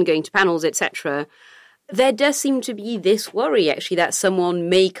contexts and going to panels, etc., there does seem to be this worry, actually, that someone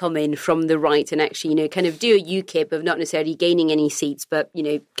may come in from the right and actually, kind of do a UKIP of not necessarily gaining any seats, but,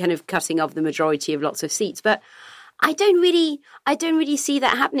 kind of cutting off the majority of lots of seats. But I don't really see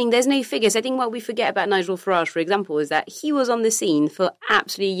that happening. There's no figures. I think what we forget about Nigel Farage, for example, is that he was on the scene for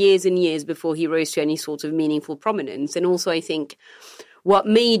absolutely years and years before he rose to any sort of meaningful prominence. And also, I think what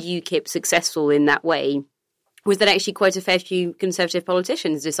made UKIP successful in that way was that actually quite a fair few Conservative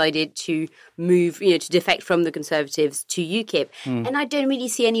politicians decided to move, to defect from the Conservatives to UKIP. And I don't really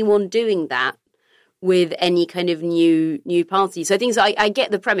see anyone doing that with any kind of new party. So I think I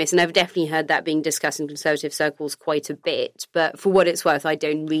get the premise, and I've definitely heard that being discussed in Conservative circles quite a bit. But for what it's worth, I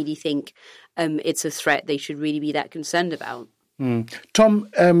don't really think it's a threat they should really be that concerned about. Tom,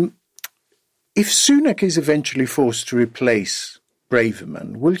 if Sunak is eventually forced to replace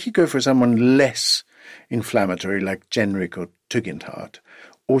Braverman, will he go for someone less inflammatory like Jenrick or Tugendhat,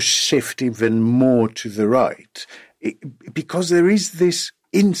 or shift even more to the right? Because there is this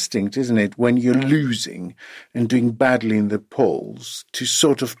instinct, isn't it, when you're losing and doing badly in the polls, to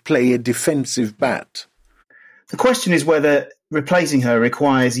sort of play a defensive bat. The question is whether replacing her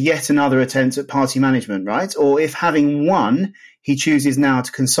requires yet another attempt at party management, right? Or if, having won, he chooses now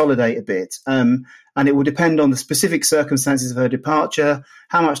to consolidate a bit. And it will depend on the specific circumstances of her departure,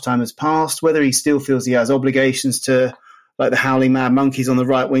 how much time has passed, whether he still feels he has obligations to, like the howling mad monkeys on the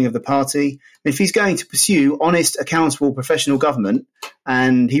right wing of the party. If he's going to pursue honest, accountable, professional government,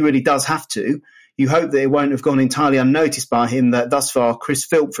 and he really does have to, you hope that it won't have gone entirely unnoticed by him that thus far Chris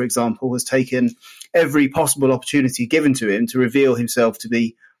Philp, for example, has taken every possible opportunity given to him to reveal himself to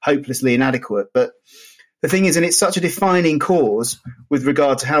be hopelessly inadequate. But the thing is, and it's such a defining cause with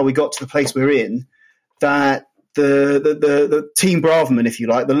regard to how we got to the place we're in, that the Team Braverman, if you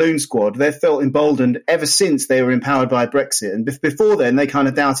like, the Loon Squad, they've felt emboldened ever since they were empowered by Brexit. And before then, they kind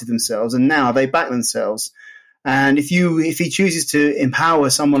of doubted themselves, and now they back themselves. And if he chooses to empower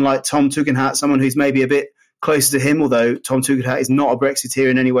someone like Tom Tugendhat, someone who's maybe a bit closer to him, although Tom Tugendhat is not a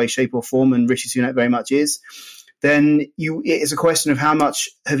Brexiteer in any way, shape or form, and Rishi Sunak very much is, then it's a question of how much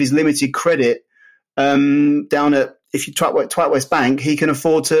of his limited credit down at, if you Twat West Bank, he can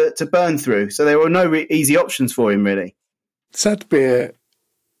afford to burn through. So there are no easy options for him, really. Satbir,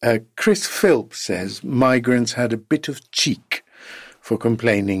 Chris Philp says migrants had a bit of cheek for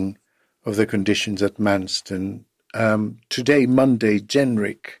complaining of the conditions at Manston. Today, Monday,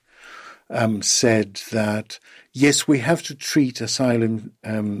 Jenrick said that, yes, we have to treat asylum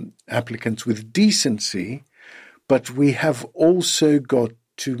applicants with decency, but we have also got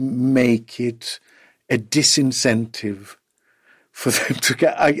to make it a disincentive for them to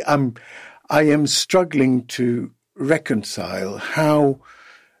get. I am struggling to reconcile how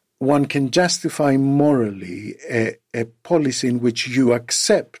one can justify morally a policy in which you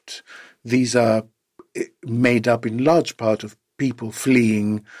accept these are made up in large part of people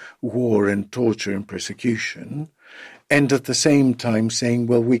fleeing war and torture and persecution, and at the same time saying,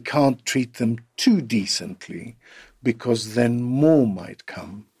 well, we can't treat them too decently because then more might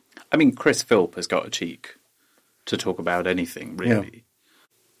come. I mean, Chris Philp has got a cheek to talk about anything, really.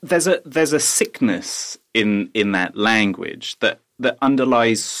 Yeah. There's a sickness in that language that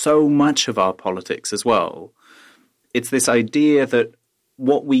underlies so much of our politics as well. It's this idea that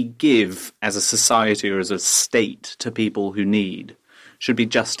what we give as a society or as a state to people who need should be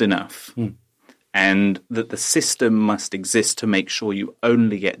just enough. And that the system must exist to make sure you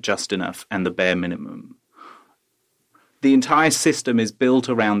only get just enough and the bare minimum. The entire system is built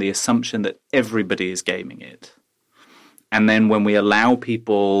around the assumption that everybody is gaming it. And then when we allow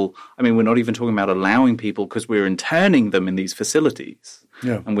people, I mean, we're not even talking about allowing people because we're interning them in these facilities.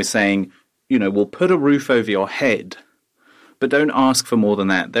 Yeah. And we're saying, we'll put a roof over your head, but don't ask for more than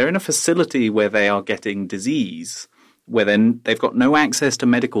that. They're in a facility where they are getting disease, where they've got no access to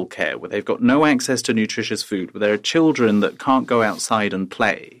medical care, where they've got no access to nutritious food, where there are children that can't go outside and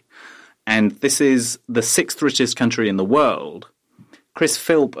play. And this is the 6th richest country in the world. Chris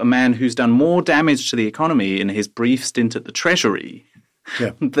Philp, a man who's done more damage to the economy in his brief stint at the Treasury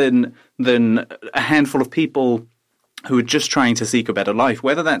than a handful of people who are just trying to seek a better life,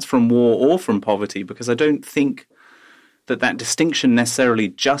 whether that's from war or from poverty, because I don't think that distinction necessarily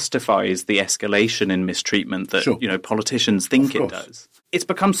justifies the escalation in mistreatment that, Sure. Politicians think it does. It's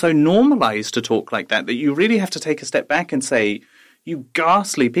become so normalized to talk like that you really have to take a step back and say, you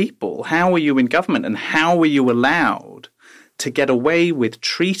ghastly people, how are you in government and how are you allowed to get away with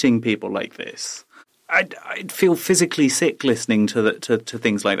treating people like this? I'd feel physically sick listening to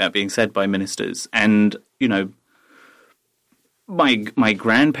things like that being said by ministers. And, my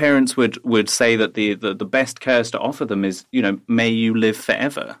grandparents would say that the best curse to offer them is, may you live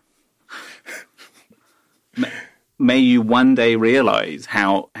forever. May you one day realize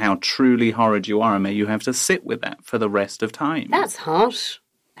how truly horrid you are, and may you have to sit with that for the rest of time. That's harsh.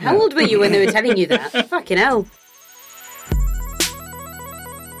 How old were you when they were telling you that? Fucking hell.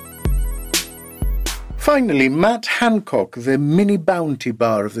 Finally, Matt Hancock, the mini bounty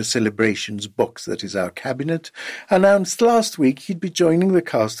bar of the Celebrations box that is our cabinet, announced last week he'd be joining the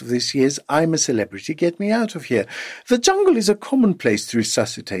cast of this year's I'm a Celebrity, Get Me Out of Here. The jungle is a common place to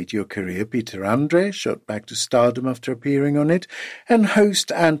resuscitate your career. Peter Andre shot back to stardom after appearing on it, and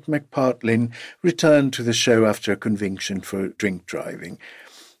host Ant McPartlin returned to the show after a conviction for drink driving.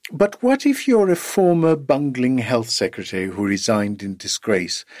 But what if you're a former bungling health secretary who resigned in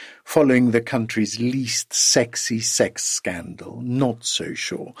disgrace following the country's least sexy sex scandal? Not so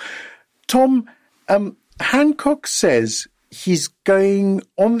sure. Tom, Hancock says he's going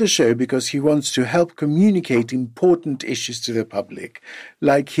on the show because he wants to help communicate important issues to the public,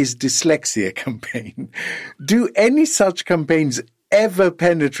 like his dyslexia campaign. Do any such campaigns ever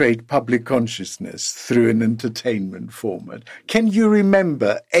penetrate public consciousness through an entertainment format? Can you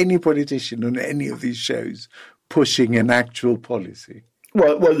remember any politician on any of these shows pushing an actual policy?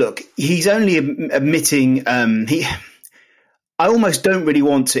 Well, look, he's only admitting I almost don't really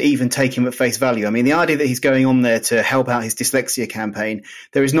want to even take him at face value. I mean, the idea that he's going on there to help out his dyslexia campaign,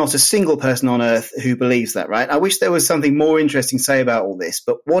 there is not a single person on earth who believes that, right? I wish there was something more interesting to say about all this,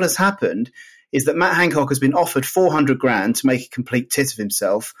 but what has happened is that Matt Hancock has been offered $400,000 to make a complete tit of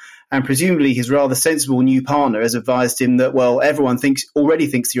himself, and presumably his rather sensible new partner has advised him that, well, everyone already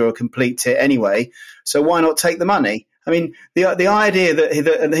thinks you're a complete tit anyway, so why not take the money? I mean, the idea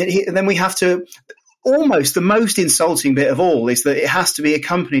that then we have to, almost the most insulting bit of all is that it has to be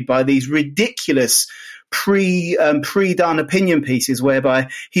accompanied by these ridiculous pre-done opinion pieces whereby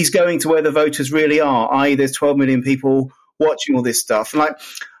he's going to where the voters really are, i.e. there's 12 million people watching all this stuff. And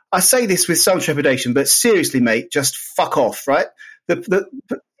I say this with some trepidation, but seriously, mate, just fuck off, right? If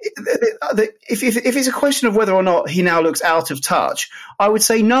it's a question of whether or not he now looks out of touch, I would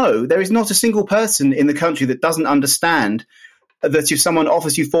say no. There is not a single person in the country that doesn't understand that if someone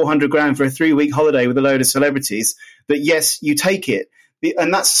offers you $400,000 for a 3-week holiday with a load of celebrities, that yes, you take it.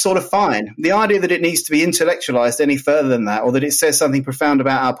 And that's sort of fine. The idea that it needs to be intellectualized any further than that, or that it says something profound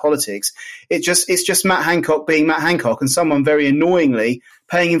about our politics, it's just Matt Hancock being Matt Hancock, and someone very annoyingly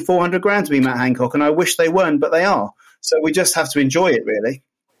paying him $400,000 to be Matt Hancock. And I wish they weren't, but they are. So we just have to enjoy it, really.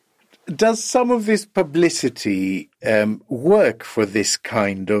 Does some of this publicity work for this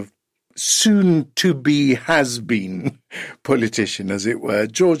kind of soon-to-be has-been politician, as it were?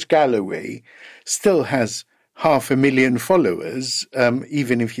 George Galloway still has 500,000 followers,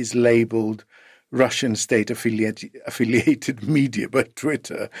 even if he's labelled Russian state-affiliated media by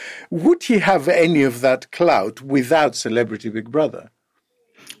Twitter. Would he have any of that clout without Celebrity Big Brother?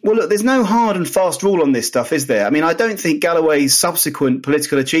 Well, look, there's no hard and fast rule on this stuff, is there? I mean, I don't think Galloway's subsequent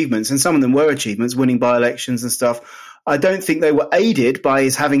political achievements, and some of them were achievements, winning by-elections and stuff, I don't think they were aided by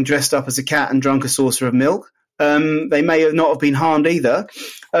his having dressed up as a cat and drunk a saucer of milk. They may not have been harmed either.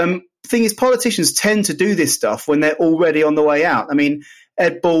 Thing is, politicians tend to do this stuff when they're already on the way out. I mean,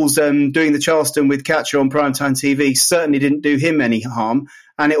 Ed Balls doing the Charleston with Catcher on primetime TV certainly didn't do him any harm,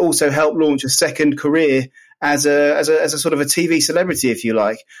 and it also helped launch a second career as a sort of a TV celebrity, if you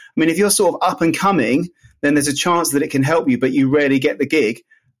like. I mean, if you're sort of up and coming, then there's a chance that it can help you, but you rarely get the gig.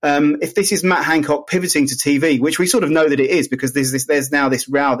 If this is Matt Hancock pivoting to TV, which we sort of know that it is, because there's now this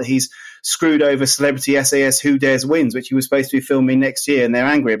row that he's screwed over Celebrity SAS Who Dares Wins, which he was supposed to be filming next year, and they're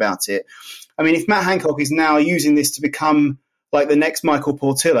angry about it. I mean, if Matt Hancock is now using this to become like the next Michael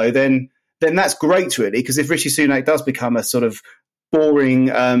Portillo, then that's great, really, because if Rishi Sunak does become a sort of boring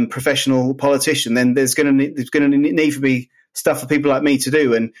professional politician, then there's going to need to be stuff for people like me to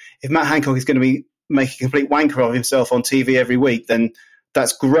do. And if Matt Hancock is going to be making a complete wanker of himself on TV every week, then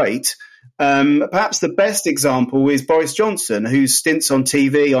that's great. Perhaps the best example is Boris Johnson, whose stints on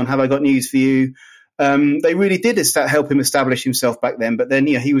TV on Have I Got News for You, they really did help him establish himself back then. But then,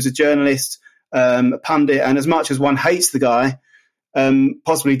 he was a journalist, a pundit, and as much as one hates the guy,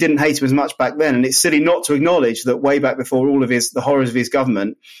 possibly didn't hate him as much back then. And it's silly not to acknowledge that way back before all of the horrors of his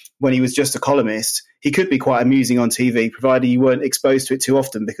government, when he was just a columnist, he could be quite amusing on TV, provided you weren't exposed to it too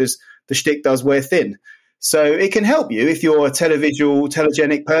often, because the shtick does wear thin. So it can help you if you're a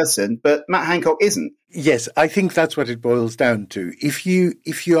telegenic person, but Matt Hancock isn't. Yes, I think that's what it boils down to. If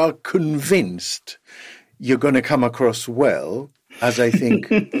you are convinced you're going to come across well, as I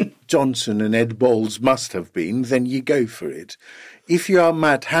think Johnson and Ed Balls must have been, then you go for it. If you are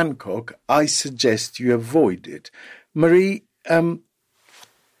Matt Hancock, I suggest you avoid it. Marie,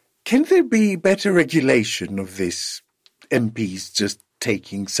 can there be better regulation of this MPs just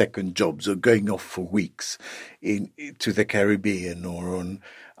taking second jobs or going off for weeks to the Caribbean or on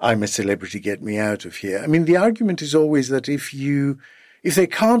I'm a Celebrity, Get Me Out of Here? I mean, the argument is always that if they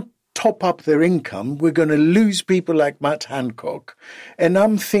can't top up their income, we're going to lose people like Matt Hancock. And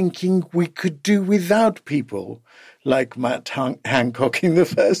I'm thinking we could do without people like Matt Hancock in the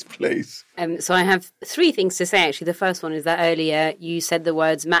first place. So I have three things to say, actually. The first one is that earlier you said the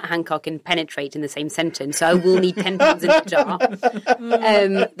words Matt Hancock and penetrate in the same sentence, so I will need 10 pounds in a jar.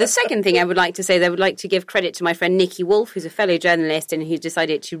 The second thing I would like to say is I would like to give credit to my friend Nikki Wolf, who's a fellow journalist and who's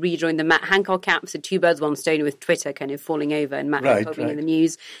decided to rejoin the Matt Hancock app. So two birds, one stone, with Twitter kind of falling over and Matt Hancock being in the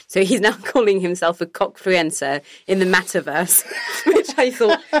news. So he's now calling himself a cockfluencer in the metaverse, which I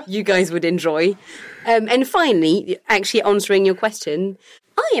thought you guys would enjoy. And finally, actually answering your question,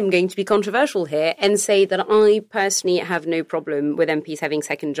 I am going to be controversial here and say that I personally have no problem with MPs having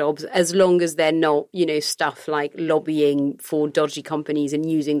second jobs as long as they're not, stuff like lobbying for dodgy companies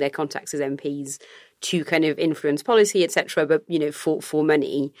and using their contacts as MPs to kind of influence policy, etc., but, for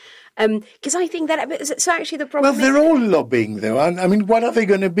money. Because I think that... So actually the problem Well, they're all lobbying, though. I mean, what are they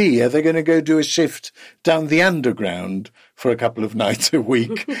going to be? Are they going to go do a shift down the underground for a couple of nights a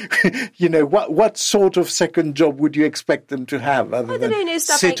week? What sort of second job would you expect them to have other than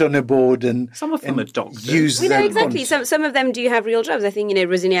sit on a board and some of them are doctors. Use their exactly. Some of them do have real jobs. I think,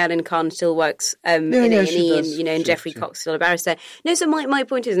 Rosanna Allen Khan still works in A&E, and Geoffrey Cox still a barrister. No, so my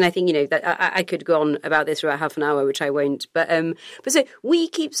point is, and I think, that I could go on about this for about half an hour, which I won't, but so we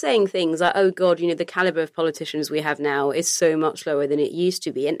keep saying things like, oh God, the caliber of politicians we have now is so much lower than it used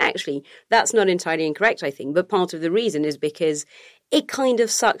to be. And actually, that's not entirely incorrect, I think. But part of the reason is because it kind of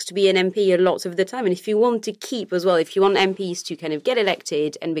sucks to be an MP a lot of the time. And if you want to keep as well, if you want MPs to kind of get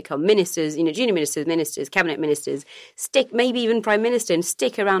elected and become ministers, junior ministers, cabinet ministers, maybe even prime minister, and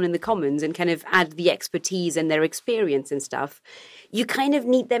stick around in the Commons and kind of add the expertise and their experience and stuff, you kind of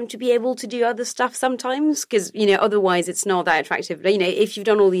need them to be able to do other stuff sometimes because, otherwise it's not that attractive. If you've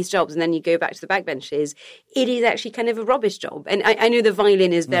done all these jobs and then you go back to the backbenches, it is actually kind of a rubbish job. And I know the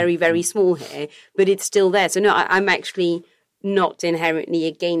violin is very, very small here, but it's still there. So no, I'm actually not inherently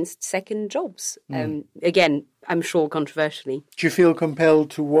against second jobs. Again, I'm sure controversially. Do you feel compelled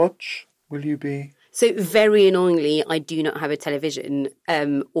to watch? Will you be... So very annoyingly, I do not have a television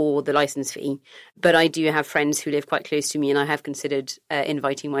or the licence fee, but I do have friends who live quite close to me and I have considered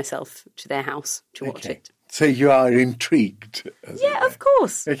inviting myself to their house to watch it. So you are intrigued? Yeah, of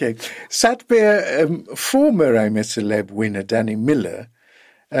course. Okay. Satbir, former I'm a Celeb winner Danny Miller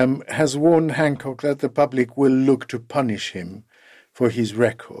has warned Hancock that the public will look to punish him for his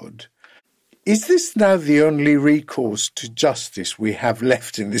record. Is this now the only recourse to justice we have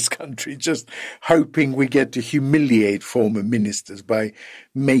left in this country, just hoping we get to humiliate former ministers by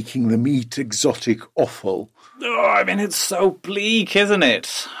making them eat exotic offal? Oh, it's so bleak, isn't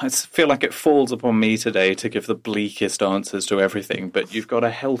it? I feel like it falls upon me today to give the bleakest answers to everything, but you've got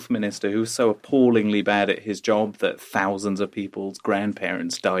a health minister who's so appallingly bad at his job that thousands of people's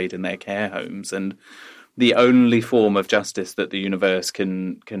grandparents died in their care homes, and the only form of justice that the universe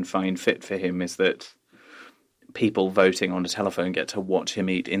can find fit for him is that people voting on a telephone get to watch him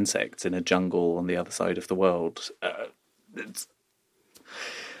eat insects in a jungle on the other side of the world.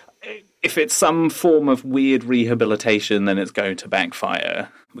 If it's some form of weird rehabilitation, then it's going to backfire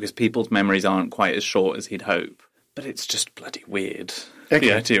because people's memories aren't quite as short as he'd hope. But it's just bloody weird,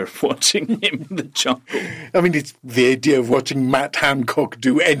 the idea of watching him in the jungle. It's the idea of watching Matt Hancock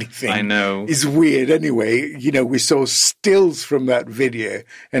do anything. I know. Is weird anyway. We saw stills from that video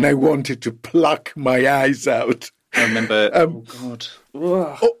and I wanted to pluck my eyes out. I remember, oh God.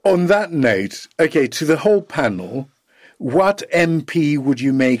 On that note, to the whole panel, what MP would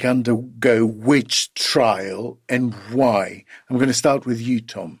you make undergo which trial and why? I'm going to start with you,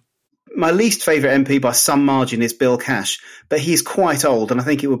 Tom. My least favourite MP by some margin is Bill Cash, but he's quite old and I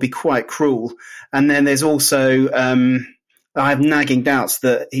think it would be quite cruel. And then there's also, I have nagging doubts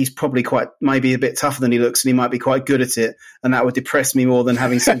that he's probably maybe a bit tougher than he looks and he might be quite good at it. And that would depress me more than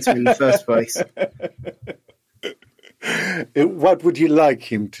having sent him in the first place. What would you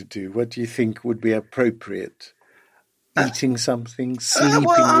like him to do? What do you think would be appropriate? Eating something, sleeping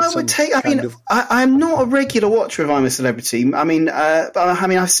with some I'm not a regular watcher of I'm a Celebrity.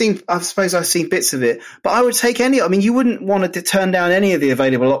 I've seen bits of it, but I would take any. I mean, you wouldn't want to turn down any of the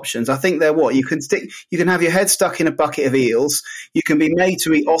available options. I think they're what you can have your head stuck in a bucket of eels. You can be made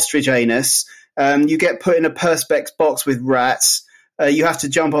to eat ostrich anus. You get put in a perspex box with rats. You have to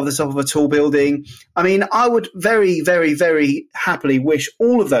jump off the top of a tall building. I mean, I would very, very, very happily wish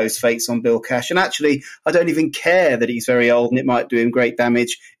all of those fates on Bill Cash. And actually, I don't even care that he's very old and it might do him great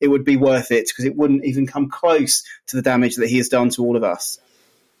damage. It would be worth it because it wouldn't even come close to the damage that he has done to all of us.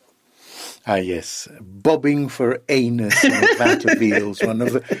 Ah, yes. Bobbing for anus in a vat of eels, one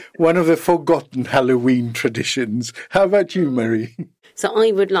of the forgotten Halloween traditions. How about you, Marie? So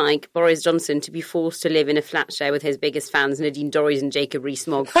I would like Boris Johnson to be forced to live in a flat share with his biggest fans, Nadine Dorries and Jacob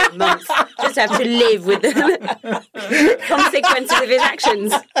Rees-Mogg, for a month. Just have to live with the consequences of his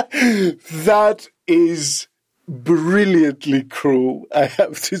actions. That is brilliantly cruel, I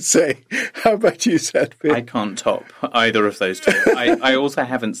have to say. How about you, Sadhbir? I can't top either of those two. I also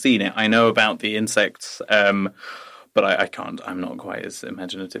haven't seen it. I know about the insects, but I can't. I'm not quite as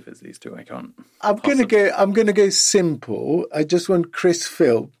imaginative as these two. I can't. I'm going to go simple. I just want Chris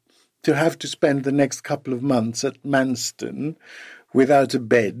Philp to have to spend the next couple of months at Manston without a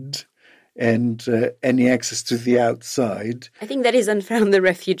bed and any access to the outside. I think that is unfair on the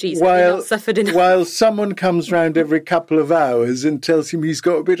refugees. They've not suffered enough. While someone comes round every couple of hours and tells him he's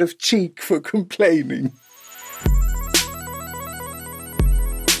got a bit of cheek for complaining.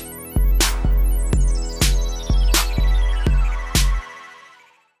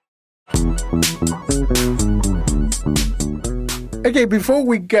 Okay, before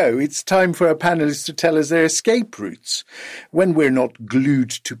we go, it's time for our panellists to tell us their escape routes. When we're not glued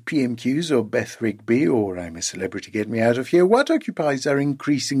to PMQs or Beth Rigby or I'm a Celebrity, Get Me Out of Here, what occupies our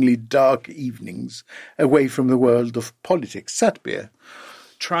increasingly dark evenings away from the world of politics? Sadhbir?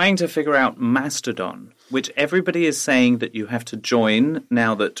 Trying to figure out Mastodon, which everybody is saying that you have to join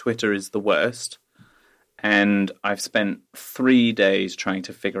now that Twitter is the worst. And I've spent 3 days trying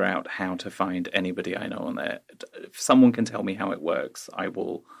to figure out how to find anybody I know on there. If someone can tell me how it works, I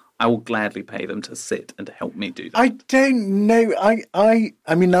will gladly pay them to sit and help me do that. I don't know. I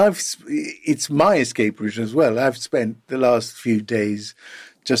mean, it's my escape route as well. I've spent the last few days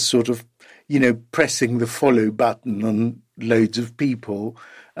just sort of, pressing the follow button on loads of people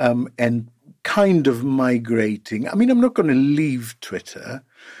and kind of migrating. I mean, I'm not going to leave Twitter.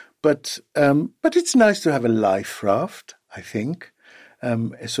 But it's nice to have a life raft, I think,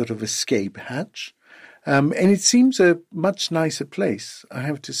 a sort of escape hatch. And it seems a much nicer place, I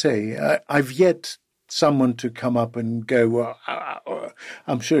have to say. I've yet someone to come up and go, well,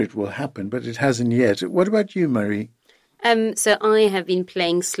 I'm sure it will happen, but it hasn't yet. What about you, Marie? So I have been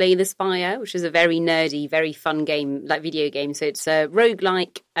playing Slay the Spire, which is a very nerdy, very fun game, like video game. So it's a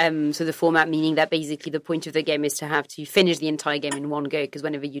roguelike. So the format meaning that basically the point of the game is to have to finish the entire game in one go, because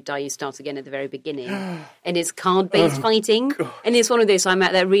whenever you die, you start again at the very beginning. And it's card-based fighting. God. And it's one of those, I'm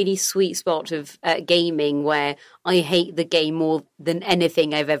at that really sweet spot of gaming where I hate the game more than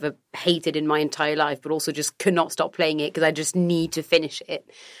anything I've ever hated in my entire life, but also just cannot stop playing it because I just need to finish it.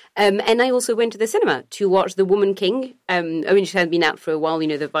 And I also went to the cinema to watch The Woman King, which has been out for a while,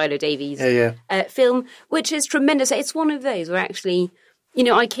 the Viola Davis film, which is tremendous. It's one of those where actually,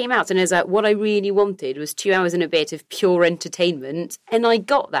 I came out and I was like, what I really wanted was 2 hours and a bit of pure entertainment, and I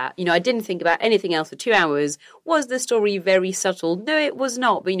got that. I didn't think about anything else for 2 hours. Was the story very subtle? No, it was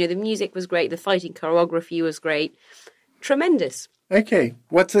not. But, the music was great. The fighting choreography was great. Tremendous. Okay.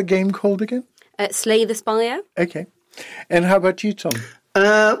 What's the game called again? Slay the Spire. Okay. And how about you, Tom?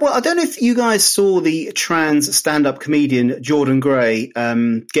 Well, I don't know if you guys saw the trans stand-up comedian Jordan Gray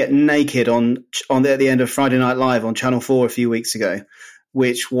get naked at the end of Friday Night Live on Channel 4 a few weeks ago,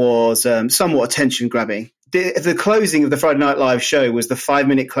 which was somewhat attention-grabbing. The closing of the Friday Night Live show was the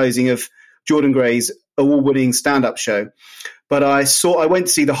 5-minute closing of Jordan Gray's award-winning stand-up show. But I went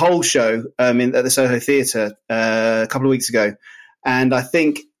to see the whole show at the Soho Theatre a couple of weeks ago, and I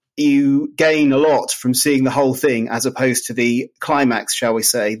think you gain a lot from seeing the whole thing as opposed to the climax, shall we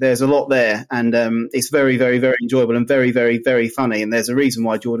say. There's a lot there, and it's very, very, very enjoyable and very, very, very funny. And there's a reason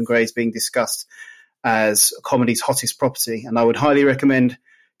why Jordan Gray is being discussed as comedy's hottest property, and I would highly recommend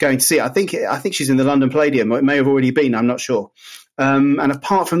going to see it. I think she's in the London Palladium. It may have already been, I'm not sure. And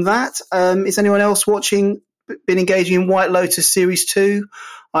apart from that, is anyone else watching been engaging in White Lotus Series 2?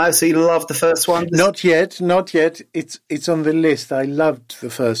 I absolutely loved the first one. Not yet. It's on the list. I loved the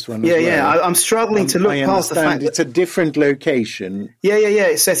first one. I'm struggling to look past the fact it's a different location. Yeah.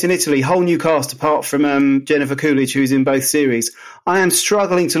 It's set in Italy. Whole new cast apart from Jennifer Coolidge, who's in both series. I am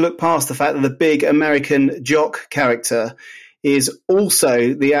struggling to look past the fact that the big American jock character is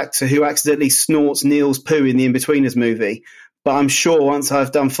also the actor who accidentally snorts Neil's poo in the In-Betweeners movie. But I'm sure once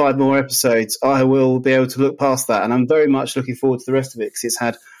I've done 5 more episodes, I will be able to look past that. And I'm very much looking forward to the rest of it because it's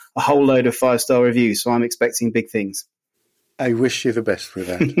had a whole load of 5-star reviews. So I'm expecting big things. I wish you the best with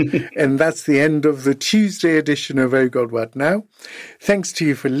that. And that's the end of the Tuesday edition of Oh God, What Now? Thanks to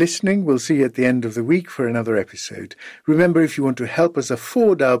you for listening. We'll see you at the end of the week for another episode. Remember, if you want to help us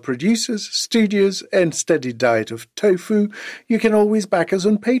afford our producers, studios, and steady diet of tofu, you can always back us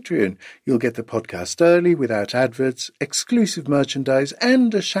on Patreon. You'll get the podcast early without adverts, exclusive merchandise,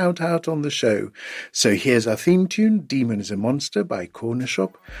 and a shout-out on the show. So here's our theme tune, Demon is a Monster by Corner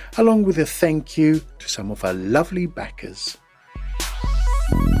Shop, along with a thank you to some of our lovely backers.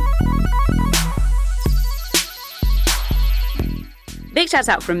 Big shout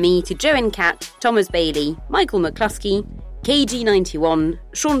out from me to Joanne Catt, Thomas Bailey, Michael McCluskey, KG91,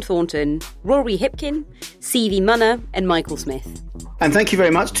 Sean Thornton, Rory Hipkin, C.V. Munner, and Michael Smith. And thank you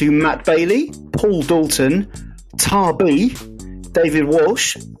very much to Matt Bailey, Paul Dalton, Tar B, David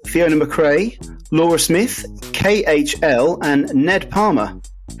Walsh, Fiona McRae, Laura Smith, KHL, and Ned Palmer.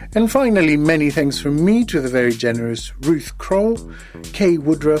 And finally, many thanks from me to the very generous Ruth Kroll, Kay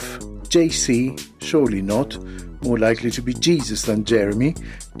Woodruff, JC, surely not, more likely to be Jesus than Jeremy,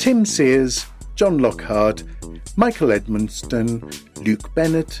 Tim Sears, John Lockhart, Michael Edmonston, Luke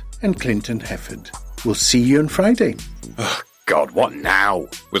Bennett, and Clinton Hefford. We'll see you on Friday. Oh, God, What Now?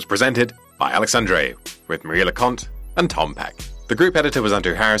 Was presented by Alexandre with Maria LeConte and Tom Peck. The group editor was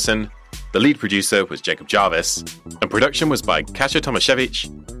Andrew Harrison. The lead producer was Jacob Jarvis, and production was by Kasia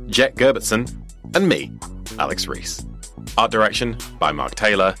Tomaszewicz, Jet Gerbertson, and me, Alex Rees. Art direction by Mark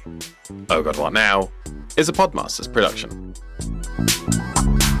Taylor. Oh God, What Now? Is a Podmasters production.